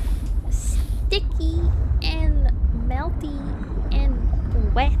so sticky and melty and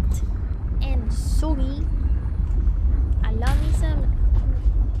wet and soggy. I love me some.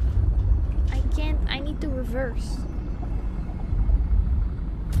 I need to reverse.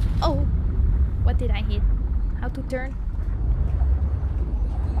 Oh, what did I hit? How to turn?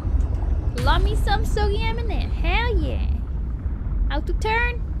 Love me some soggy M&M. Hell yeah. How to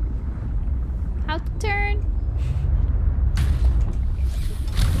turn? How to turn?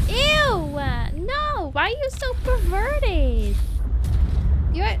 Ew! No! Why are you so perverted?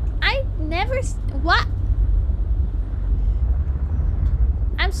 I never. What?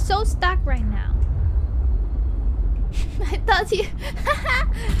 I'm so stuck right now. I thought you.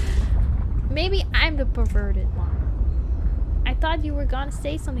 Maybe I'm the perverted one. I thought you were gonna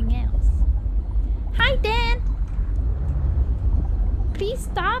say something else. Hi, Dan! Please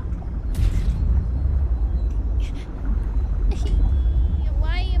stop.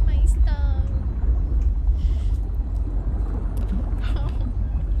 Why am I stuck?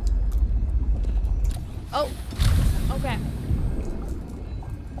 Oh, okay.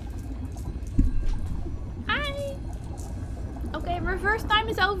 Hi. Okay, reverse time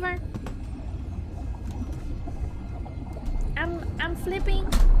is over. I'm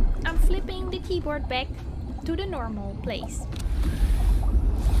flipping the keyboard back to the normal place.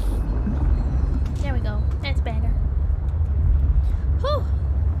 There we go. That's better. Whew.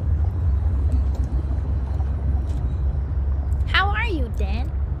 How are you,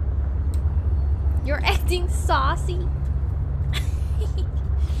 Dan? You're acting saucy.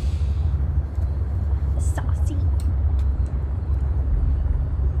 Saucy.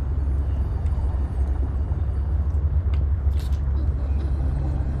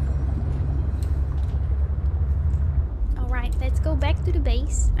 back to the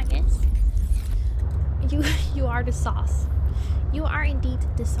base, I guess. You are the sauce. You are indeed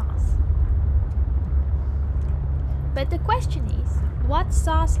the sauce. But the question is, what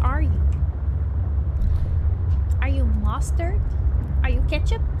sauce are you? Are you mustard? Are you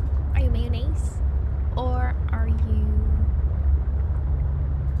ketchup? Are you mayonnaise? Or are you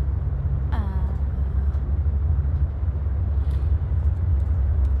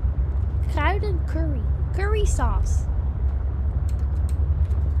kruiden curry sauce?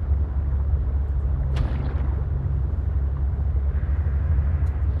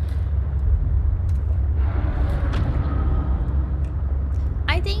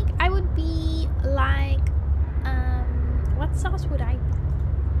 I think I would be like, what sauce would I be?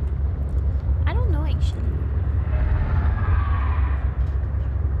 I don't know actually.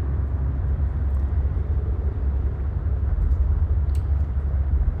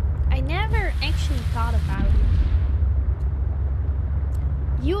 I never actually thought about it.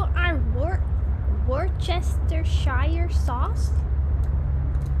 You are Worcestershire sauce?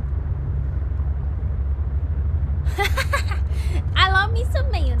 I love me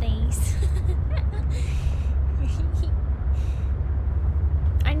some mayonnaise.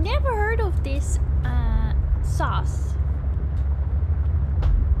 I never heard of this sauce.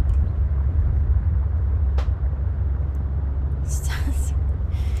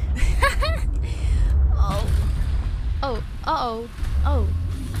 Oh,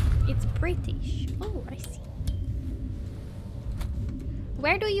 it's British. Oh, I see.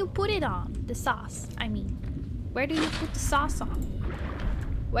 Where do you put it on? The sauce, I mean. Where do you put the sauce on?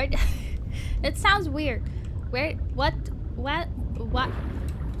 Where? That sounds weird. Where? What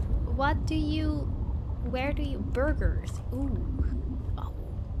do you? Where do you? Burgers. Ooh. Oh.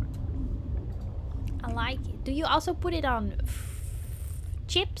 I like it. Do you also put it on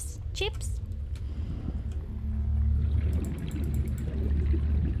chips? Chips?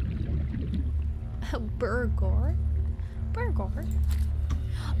 Burger? Burger?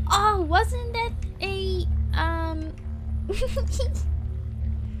 Oh, wasn't that a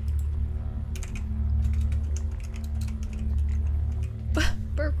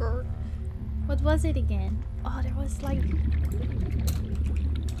burger? What was it again? Oh, there was like...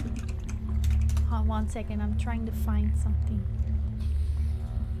 Oh, 1 second, I'm trying to find something.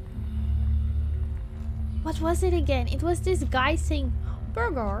 What was it again? It was this guy saying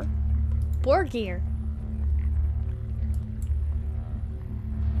burger. Burger.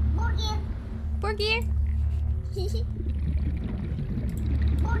 Burger. Burger.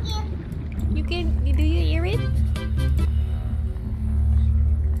 Burger. Do you hear it?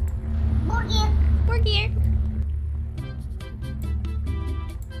 Burger. Burger.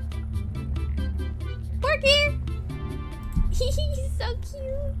 Burger. He's so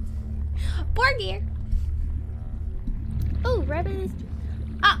cute. Burger. Oh, rabbit is...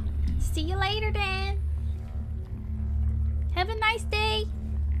 Ah, see you later then. Have a nice day.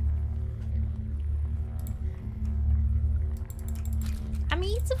 I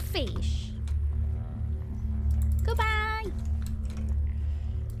mean, it's a fish. Goodbye.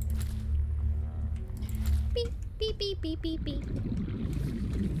 Beep, beep, beep, beep, beep, beep.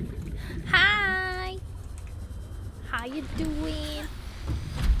 Hi. How you doing?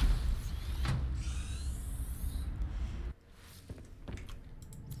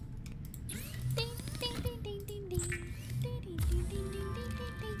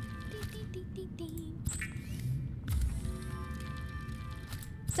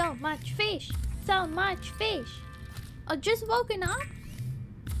 So much fish! So much fish! Oh, just woken up?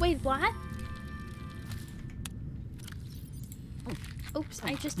 Wait, what? Oops,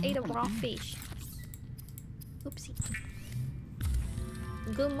 I just ate a raw fish. Oopsie.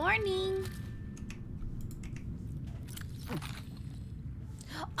 Good morning!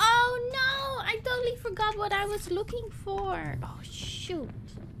 Oh no! I totally forgot what I was looking for! Oh shoot!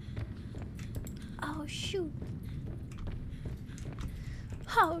 Oh shoot!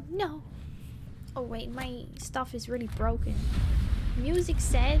 Oh no! Oh wait, my stuff is really broken. Music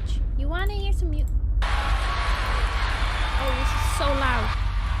Sedge. You wanna hear some music? Oh, this is so loud.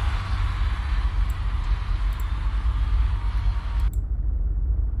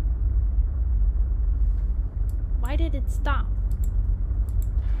 Why did it stop?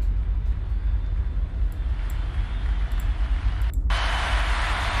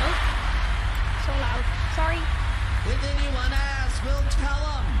 Oh, so loud. Sorry. If anyone asks, we'll tell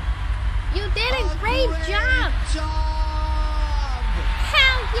them. You did a great job!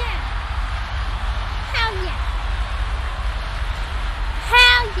 Hell yeah! Hell yeah!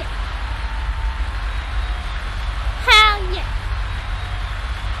 Hell yeah! Hell yeah!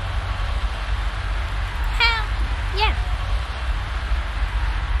 Hell yeah!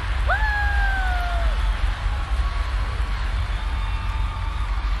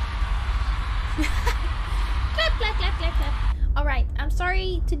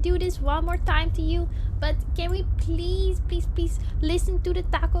 sorry to do this one more time to you, but can we please listen to the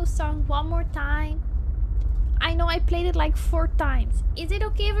taco song one more time? I know I played it like 4 times. Is it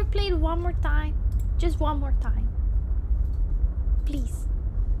okay if I play it one more time? Just one more time. Please.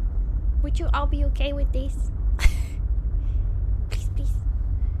 Would you all be okay with this? Please.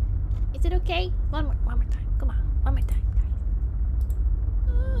 Is it okay? One more time. Come on, one more time, guys.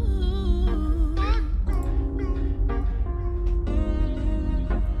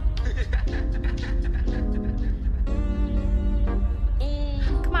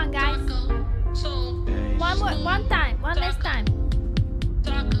 Come on, guys. One time, one last time.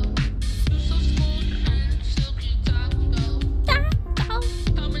 Taco, you so smooth and silky taco. Taco.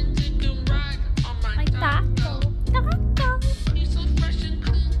 Come and take a ride on my taco. Taco. You so fresh and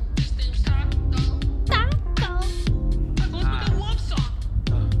clean, this name's taco. Taco. Like, let's make a love song.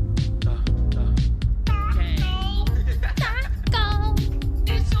 Taco.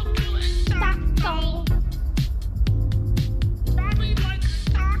 It's so cute and taco. Ride me like a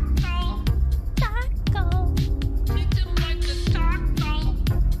taco. Taco. Eat him like a taco.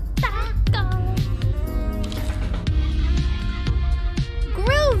 Taco.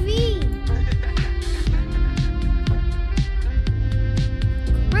 Groovy.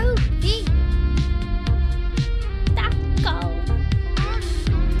 Groovy. Taco.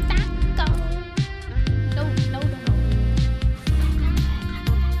 Taco. No.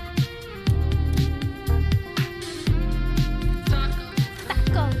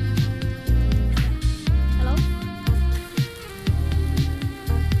 Taco. Hello?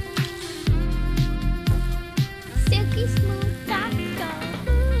 Silky smooth taco.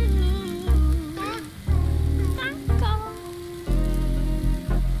 Taco.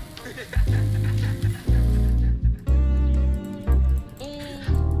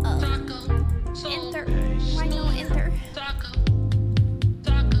 Taco. So Enter. Why no enter? taco.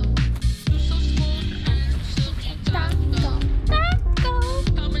 You so smooth and silky Taco. Taco.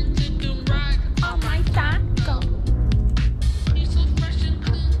 Come and take a ride Oh my taco. You so fresh and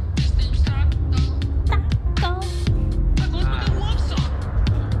clean, this name's taco. Taco. Like, let's make a love song.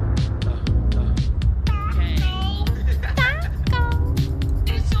 Taco.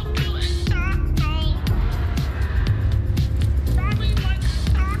 It's so cute and taco. Ride me like a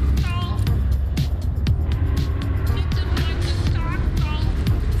taco. Eat him like a taco.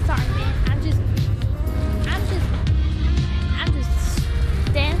 Sorry, man. I'm just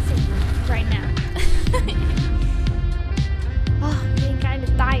dancing right now. Oh, I'm getting kind of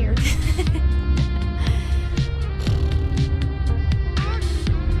tired.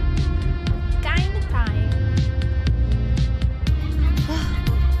 Kind of tired.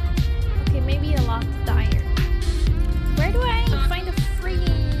 Okay, maybe a lot tired. Where do I find a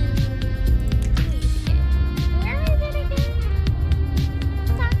freaking keys again? Where is it again?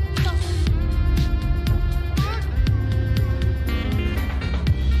 Taco.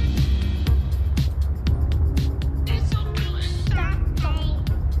 It's so cute and taco.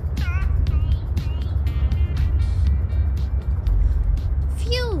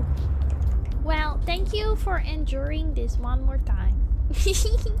 Phew. Well, thank you for enduring this one more time.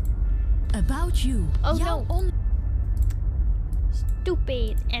 About you. Oh, Jouw no.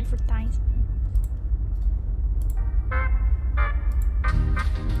 Stupid advertisement.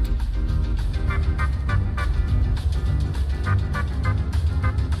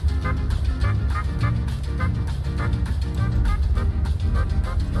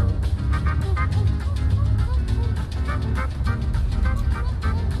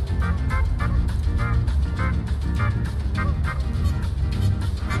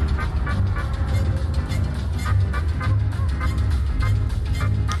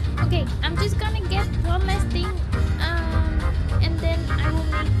 Okay, I'm just gonna get one last thing, and then I will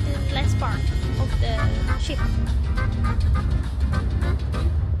make the last part of the ship.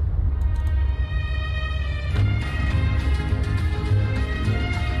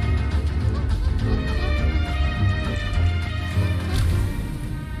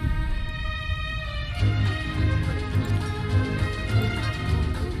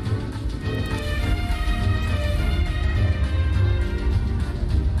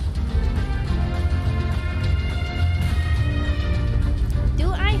 Do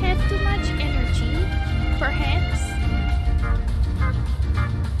I have too much energy? Perhaps?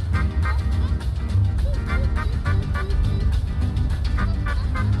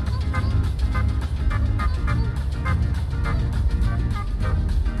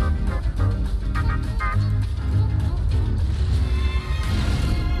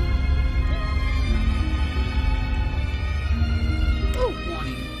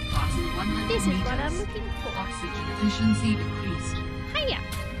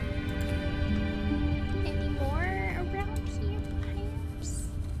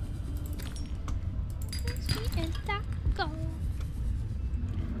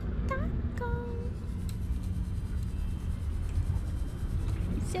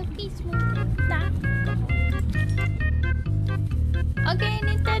 silky smooth taco. Okay,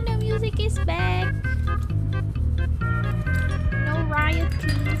 Nintendo music is back. No riot,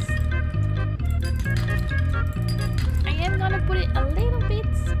 please. I am gonna put it a little bit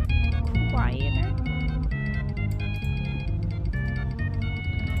quieter.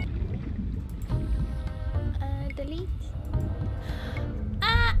 Delete.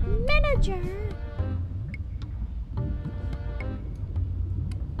 Manager.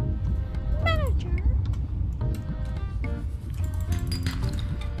 Manager.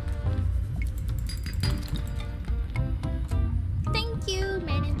 Thank you,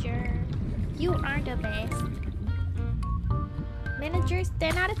 manager. You are the best. Manager's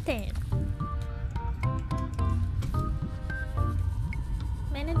 10 out of 10.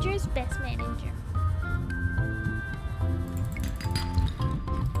 Manager's best manager.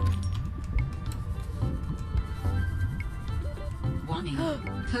 Warning.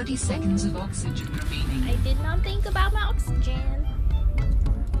 30 seconds of oxygen remaining. I did not think about my oxygen.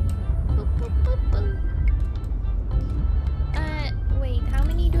 Boop, boop, boop, boop. Wait, how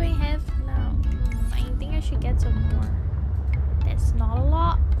many do I have now? I think I should get some more. That's not a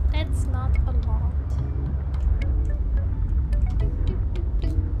lot. That's not a lot.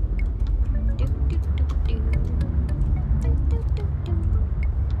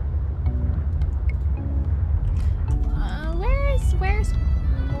 Where's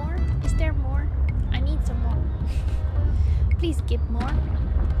more? Is there more? I need some more. Please give more.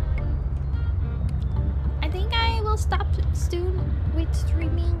 I think I will stop soon with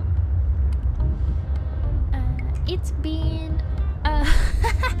streaming. It's been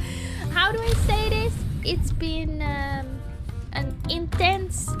how do I say this? It's been an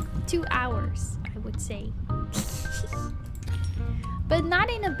intense 2 hours, I would say. But not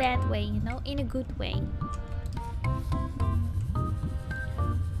in a bad way, you know, in a good way.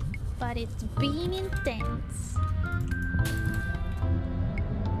 But it's been intense.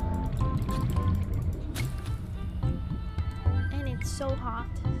 And it's so hot.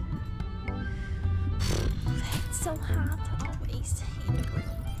 It's so hot always in the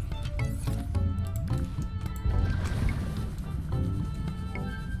room.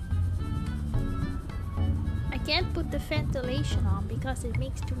 I can't put the ventilation on because it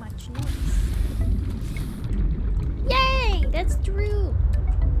makes too much noise. Yay! That's true.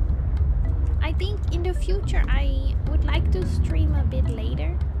 I think in the future I would like to stream a bit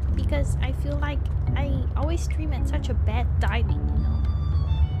later because I feel like I always stream at such a bad timing, you know.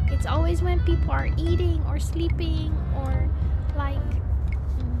 It's always when people are eating or sleeping or like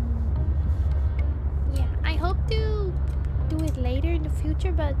yeah, I hope to do it later in the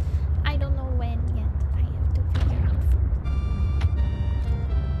future, but I don't know when yet. I have to figure out first.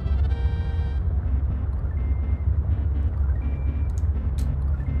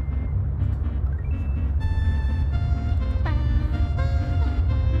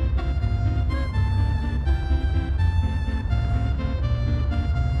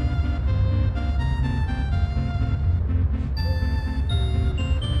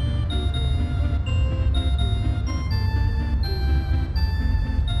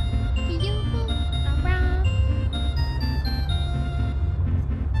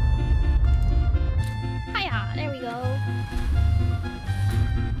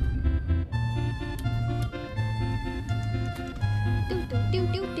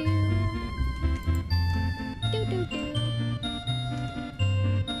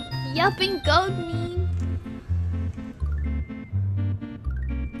 Yupping goat meme.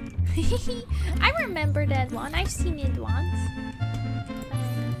 I remember that one. I've seen it once.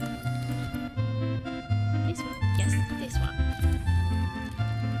 This one? Yes, this one.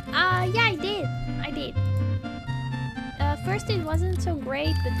 Yeah, I did. First it wasn't so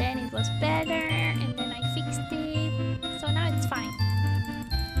great, but then it was better, and then I fixed it. So now it's fine.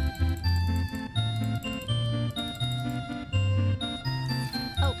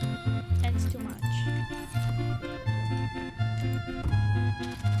 Oh, that's too much.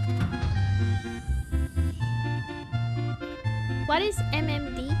 What is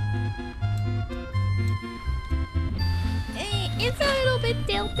MMD? It's a little bit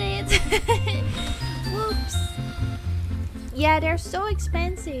tilted. Whoops. Yeah, they're so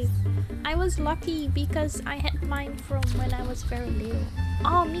expensive. I was lucky because I had mine from when I was very little.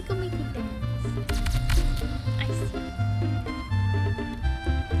 Oh, Miku Miku Dance. I see.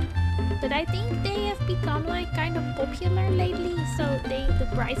 But I think they have become like kind of popular lately, so the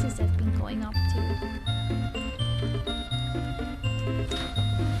prices have been going up too.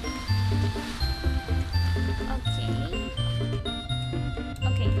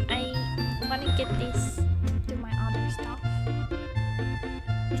 Okay, I want to get this to my other stuff.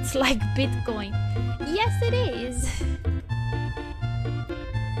 It's like Bitcoin. Yes, it is.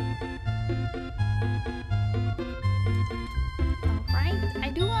 Alright, I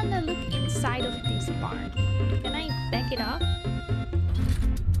do want to look inside of this barn. Can I back it up?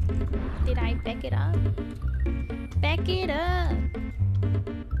 Did I back it up? Back it up!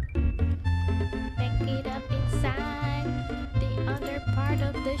 Back it up inside the other part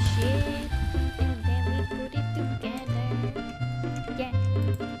of the ship. And then we put it together. Yeah.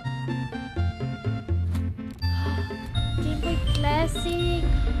 Game Boy Classic!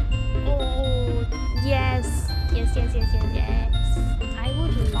 Oh, yes! Yes, yes, yes, yes, yes. I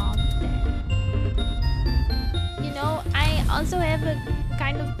would love that. You know, I also have a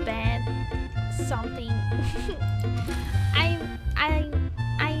kind of bad something.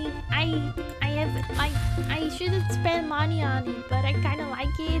 I have like I shouldn't spend money on it, but I kind of like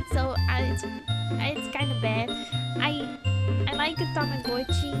it, so it's kind of bad. I like a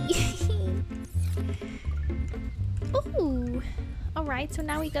Tamagotchi. Ooh, all right. So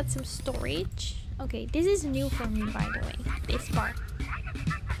now we got some storage. Okay, this is new for me, by the way. This part.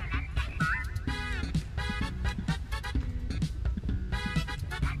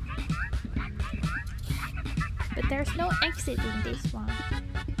 But there's no exit in this one.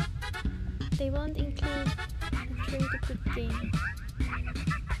 They won't include a tray to put games.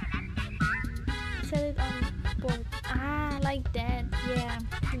 Set it on board. Ah, like that. Yeah.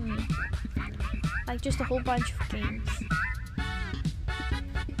 Like just a whole bunch of games.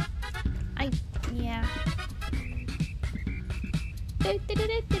 Yeah.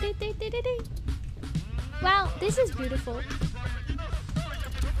 Wow, this is beautiful.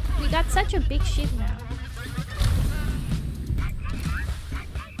 We got such a big ship now.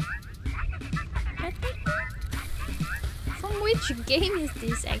 From which game is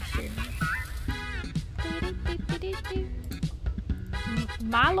this actually?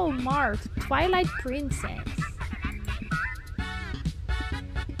 Malo Mart, Twilight Princess.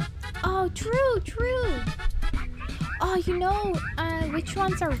 Oh, true, true. Oh, you know, which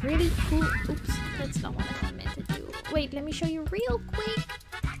ones are really cool? Oops, that's not what I meant to do. Wait, let me show you real quick.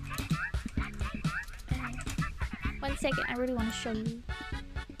 1 second, I really want to show you.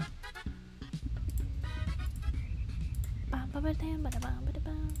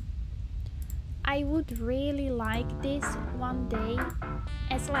 I would really like this one day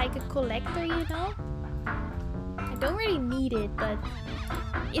as like a collector, you know? I don't really need it, but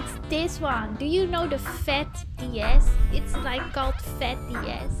it's this one. Do you know the Fat DS? It's like called Fat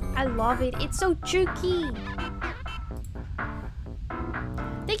DS. I love it. It's so chunky.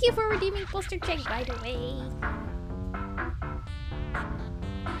 Thank you for redeeming poster check, by the way.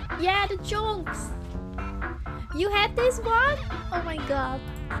 Yeah, the chunks. You had this one? Oh my god.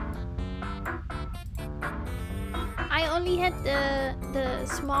 I only had the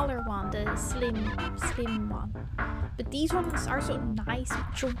smaller one, the slim one. But these ones are so nice,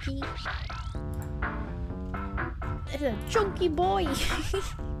 chunky. It's a chunky boy.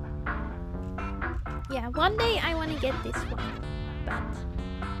 Yeah, one day I want to get this one, but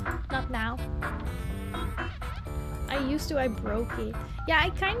not now. I broke it. Yeah, I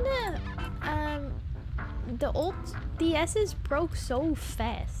kinda the old DS's broke so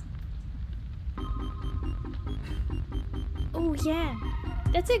fast. Oh yeah,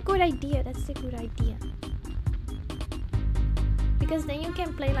 that's a good idea. That's a good idea. Because then you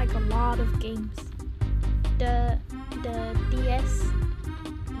can play like a lot of games. The DS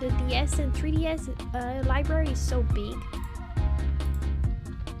and 3DS library is so big.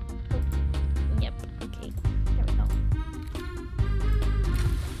 Oh, yep. Okay. There we go.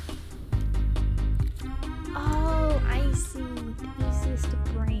 Oh, I see. This is the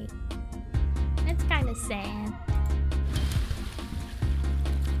break. That's kind of sad.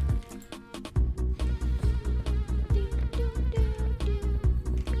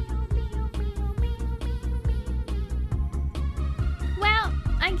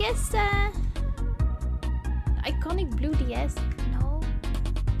 I guess iconic blue DS. No.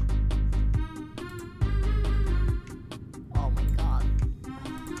 Oh my god.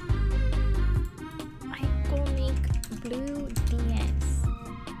 Iconic blue DS.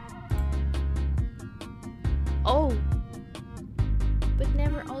 Oh. But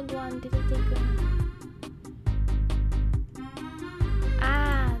never owned one. Didn't think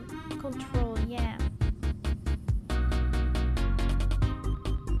Ah, control. Yeah.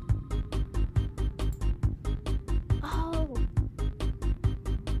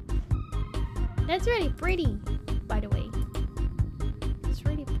 That's really pretty, by the way. It's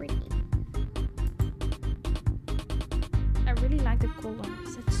really pretty. I really like the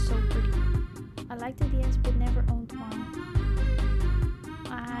colors. It's so pretty. I like the DS but never owned one.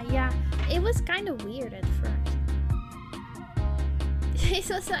 Yeah, it was kind of weird at first. It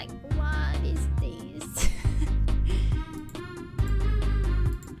was like, what is this?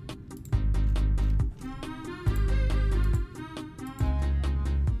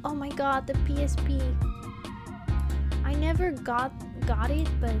 Oh my god, the PSP. I never got it,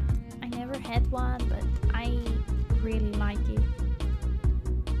 but I never had one, but I really like it.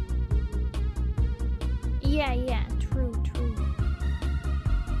 Yeah, true.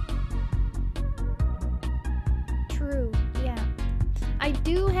 True, yeah. I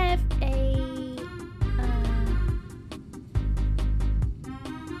do have a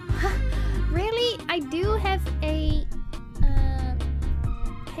really? I do have a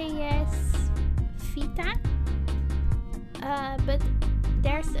PS Vita, but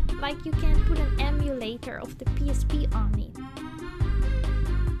there's like you can put an emulator of the PSP on it.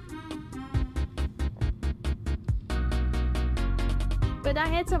 But I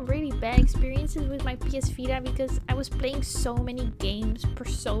had some really bad experiences with my PS Vita because I was playing so many games,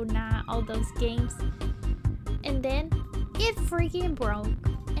 Persona, all those games, and then it freaking broke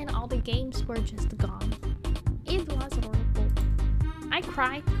and all the games were just gone. It was horrible. I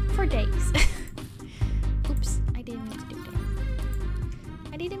cried for days. Oops, I didn't mean to do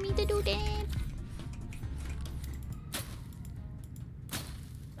that. I didn't mean to do that.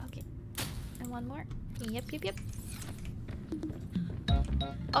 Okay, and one more. Yep.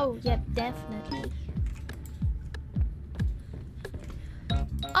 Oh, yeah, definitely.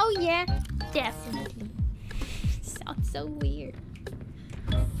 Oh, yeah, definitely. Sounds so weird.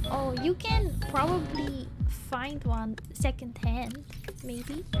 Oh, you can probably find one secondhand,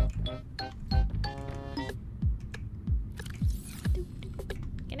 maybe.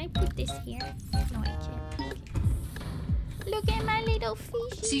 Can I put this here? No, I can't. Okay. Look at my little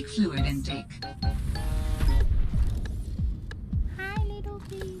fishy. Seek fluid intake.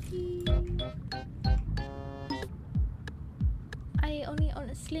 I only own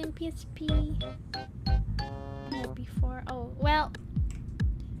a slim PSP. Not before. Oh, well.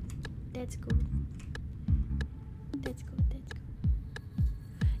 That's good.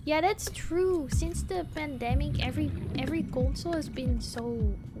 Yeah, that's true. Since the pandemic, every console has been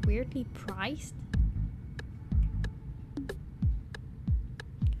so weirdly priced.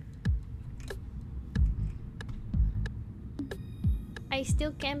 I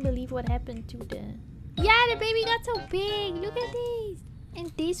still can't believe what happened to the... Yeah, the baby got so big. Look at this. And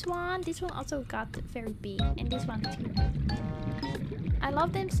this one also got very big. And this one too. I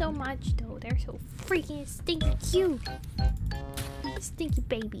love them so much though. They're so freaking stinky cute. Stinky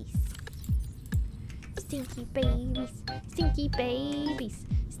babies. Stinky babies. Stinky babies.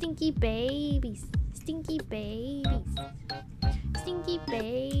 Stinky babies. Stinky babies. Stinky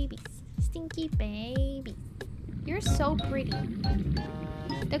babies. Stinky babies. You're so pretty.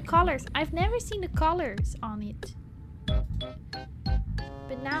 The colors. I've never seen the colors on it.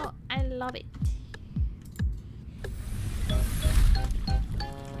 But now I love it.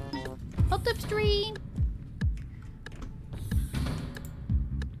 Hot tub stream.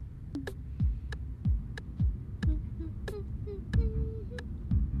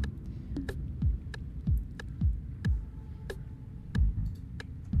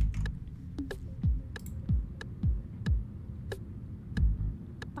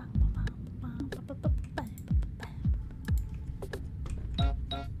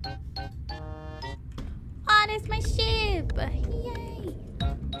 Oh, that's my ship! Yay!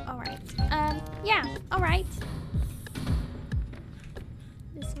 Alright. Yeah, alright.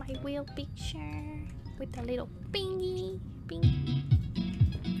 This is my whale picture with a little pingy. Ping.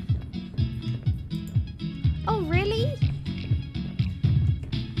 Oh, really?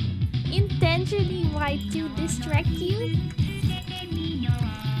 Intentionally, why, to distract you?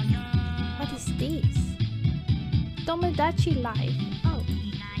 What is this? Tomodachi Live. Oh.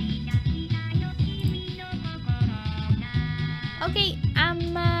 Okay, I'm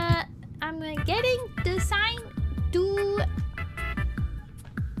getting the sign to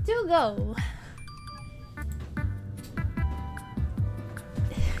go.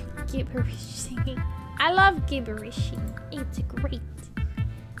 Gibberish singing. I love gibberishing. It's great.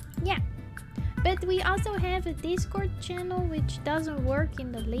 Yeah. But we also have a Discord channel which doesn't work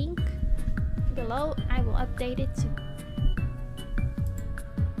in the link below. I will update it soon.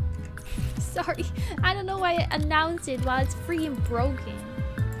 Sorry, I don't know why I announced it while it's freaking broken.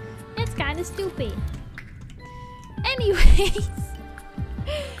 That's kind of stupid. Anyways.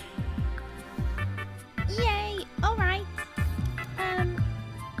 Yay, alright.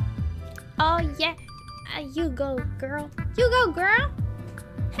 Oh yeah. You go, girl. You go, girl.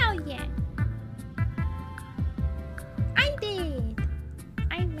 Hell yeah. I did.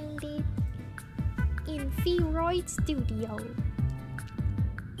 I made Feroid Studio.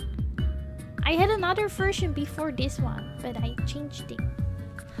 I had another version before this one, but I changed it.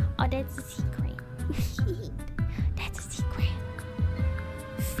 Oh, that's a secret. That's a secret.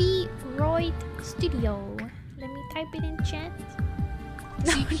 Feroid Studio. Let me type it in chat.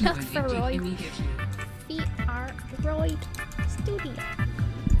 No, CPU not empty Feroid. immediately. Feroid Studio.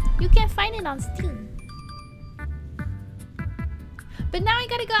 You can find it on Steam. But now I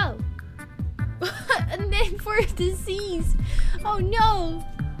gotta go. And then for disease. Oh no.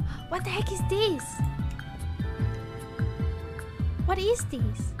 What the heck is this? What is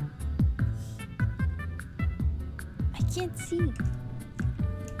this? I can't see.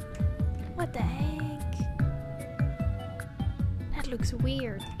 What the heck? That looks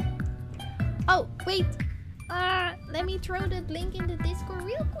weird. Oh, wait. Let me throw that link in the Discord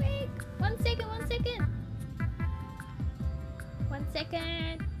real quick. 1 second, 1 second. 1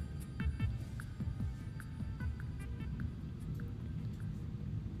 second.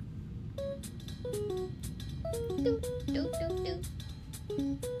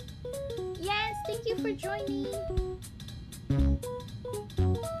 Yes, thank you for joining.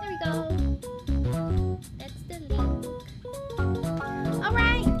 There we go. That's the link.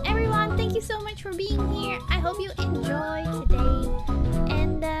 Alright, everyone, thank you so much for being here. I hope you enjoy today.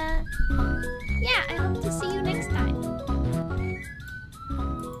 And yeah, I hope to see you next time.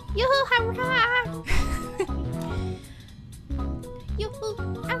 Yoo-hoo, hurrah! Yoo-hoo,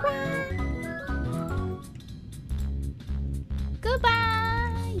 hurrah!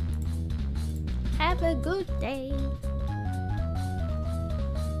 Goodbye! Have a good day.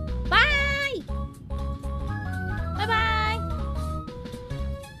 Bye! Bye-bye!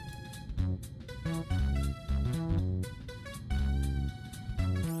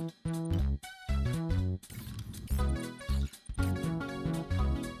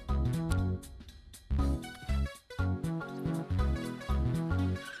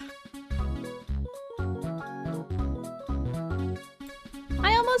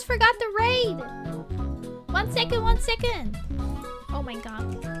 I almost forgot the raid! 1 second, 1 second! Oh my god.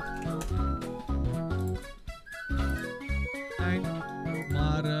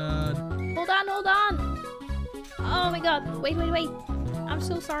 Hold on, hold on! Oh my god, wait, wait, wait. I'm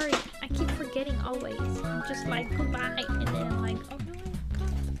so sorry. I keep forgetting always. I'm just like, goodbye, and then I'm like, oh no,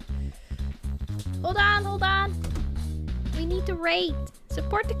 god. Hold on, hold on. We need to raid.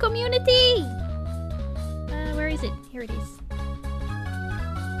 Support the community! Where is it? Here it is.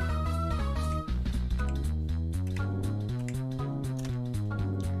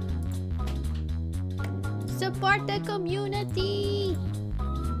 Support the community!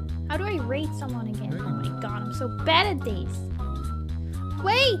 How do I rate someone again? Oh my god, I'm so bad at this.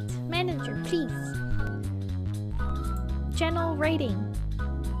 Wait! Manager, please. Channel rating.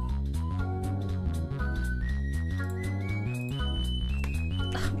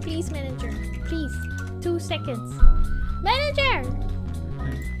 Please, manager. Please. 2 seconds. Manager!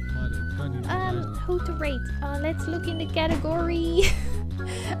 Who to rate? Let's look in the category.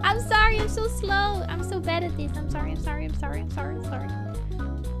 I'm sorry, I'm so slow. I'm so bad at this. I'm sorry, I'm sorry, I'm sorry, I'm sorry, I'm sorry.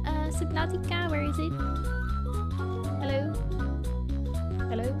 SUBNAUTICA, where is it? Hello?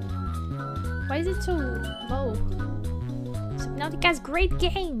 Hello? Why is it so low? SUBNAUTICA's great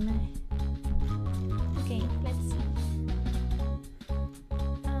game. Okay, let's see.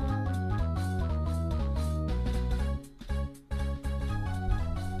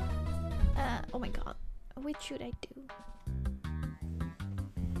 Oh my god. Which should I do?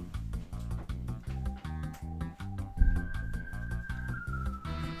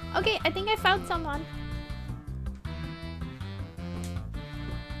 Okay, I think I found someone.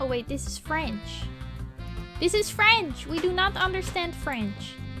 Oh wait, this is French. This is French! We do not understand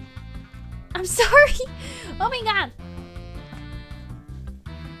French. I'm sorry! Oh my god!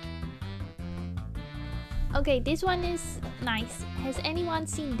 Okay, this one is nice. Has anyone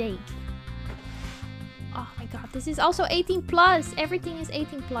seen Date? Oh my god, this is also 18 plus. Everything is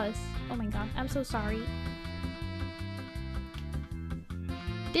 18 plus. Oh my god, I'm so sorry.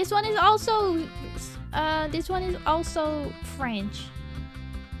 This one is also French.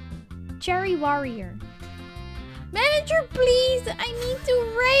 Cherry Warrior. Manager, please! I need to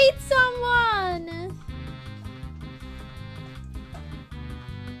raid someone!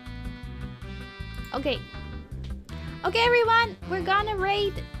 Okay. Okay, everyone. We're gonna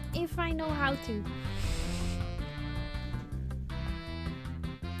raid if I know how to.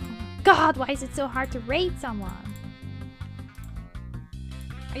 God, why is it so hard to raid someone?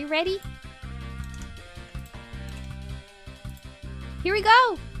 Are you ready? Here we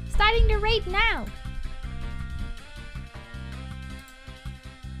go! Starting the raid now!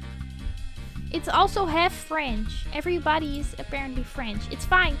 It's also half French. Everybody is apparently French. It's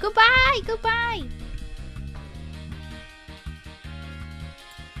fine. Goodbye! Goodbye!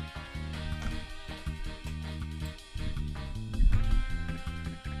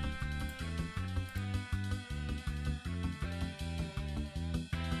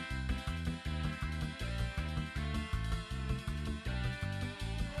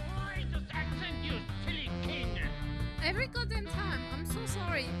 Every goddamn time. I'm so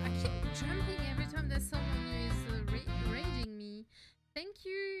sorry. I keep jumping every time there's someone who is raging me. Thank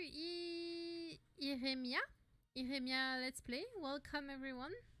you, Iremia. Iremia, let's play. Welcome,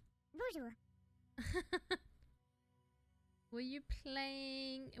 everyone. Bonjour. Were you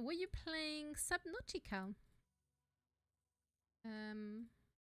playing Subnautica?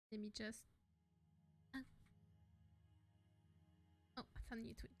 Let me just. Oh, I found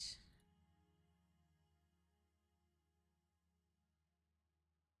new Twitch.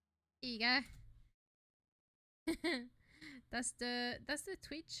 Here you go. that's the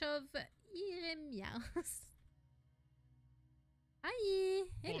Twitch of Iremia. Hi,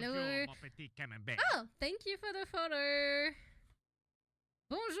 hello. Bonjour, mon petit camembert. Oh, thank you for the follow.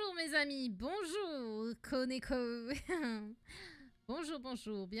 Bonjour mes amis, bonjour Koneko. Bonjour,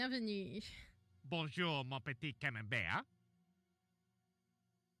 bonjour, bienvenue. Bonjour, mon petit camembert.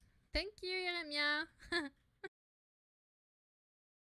 Thank you, Iremia.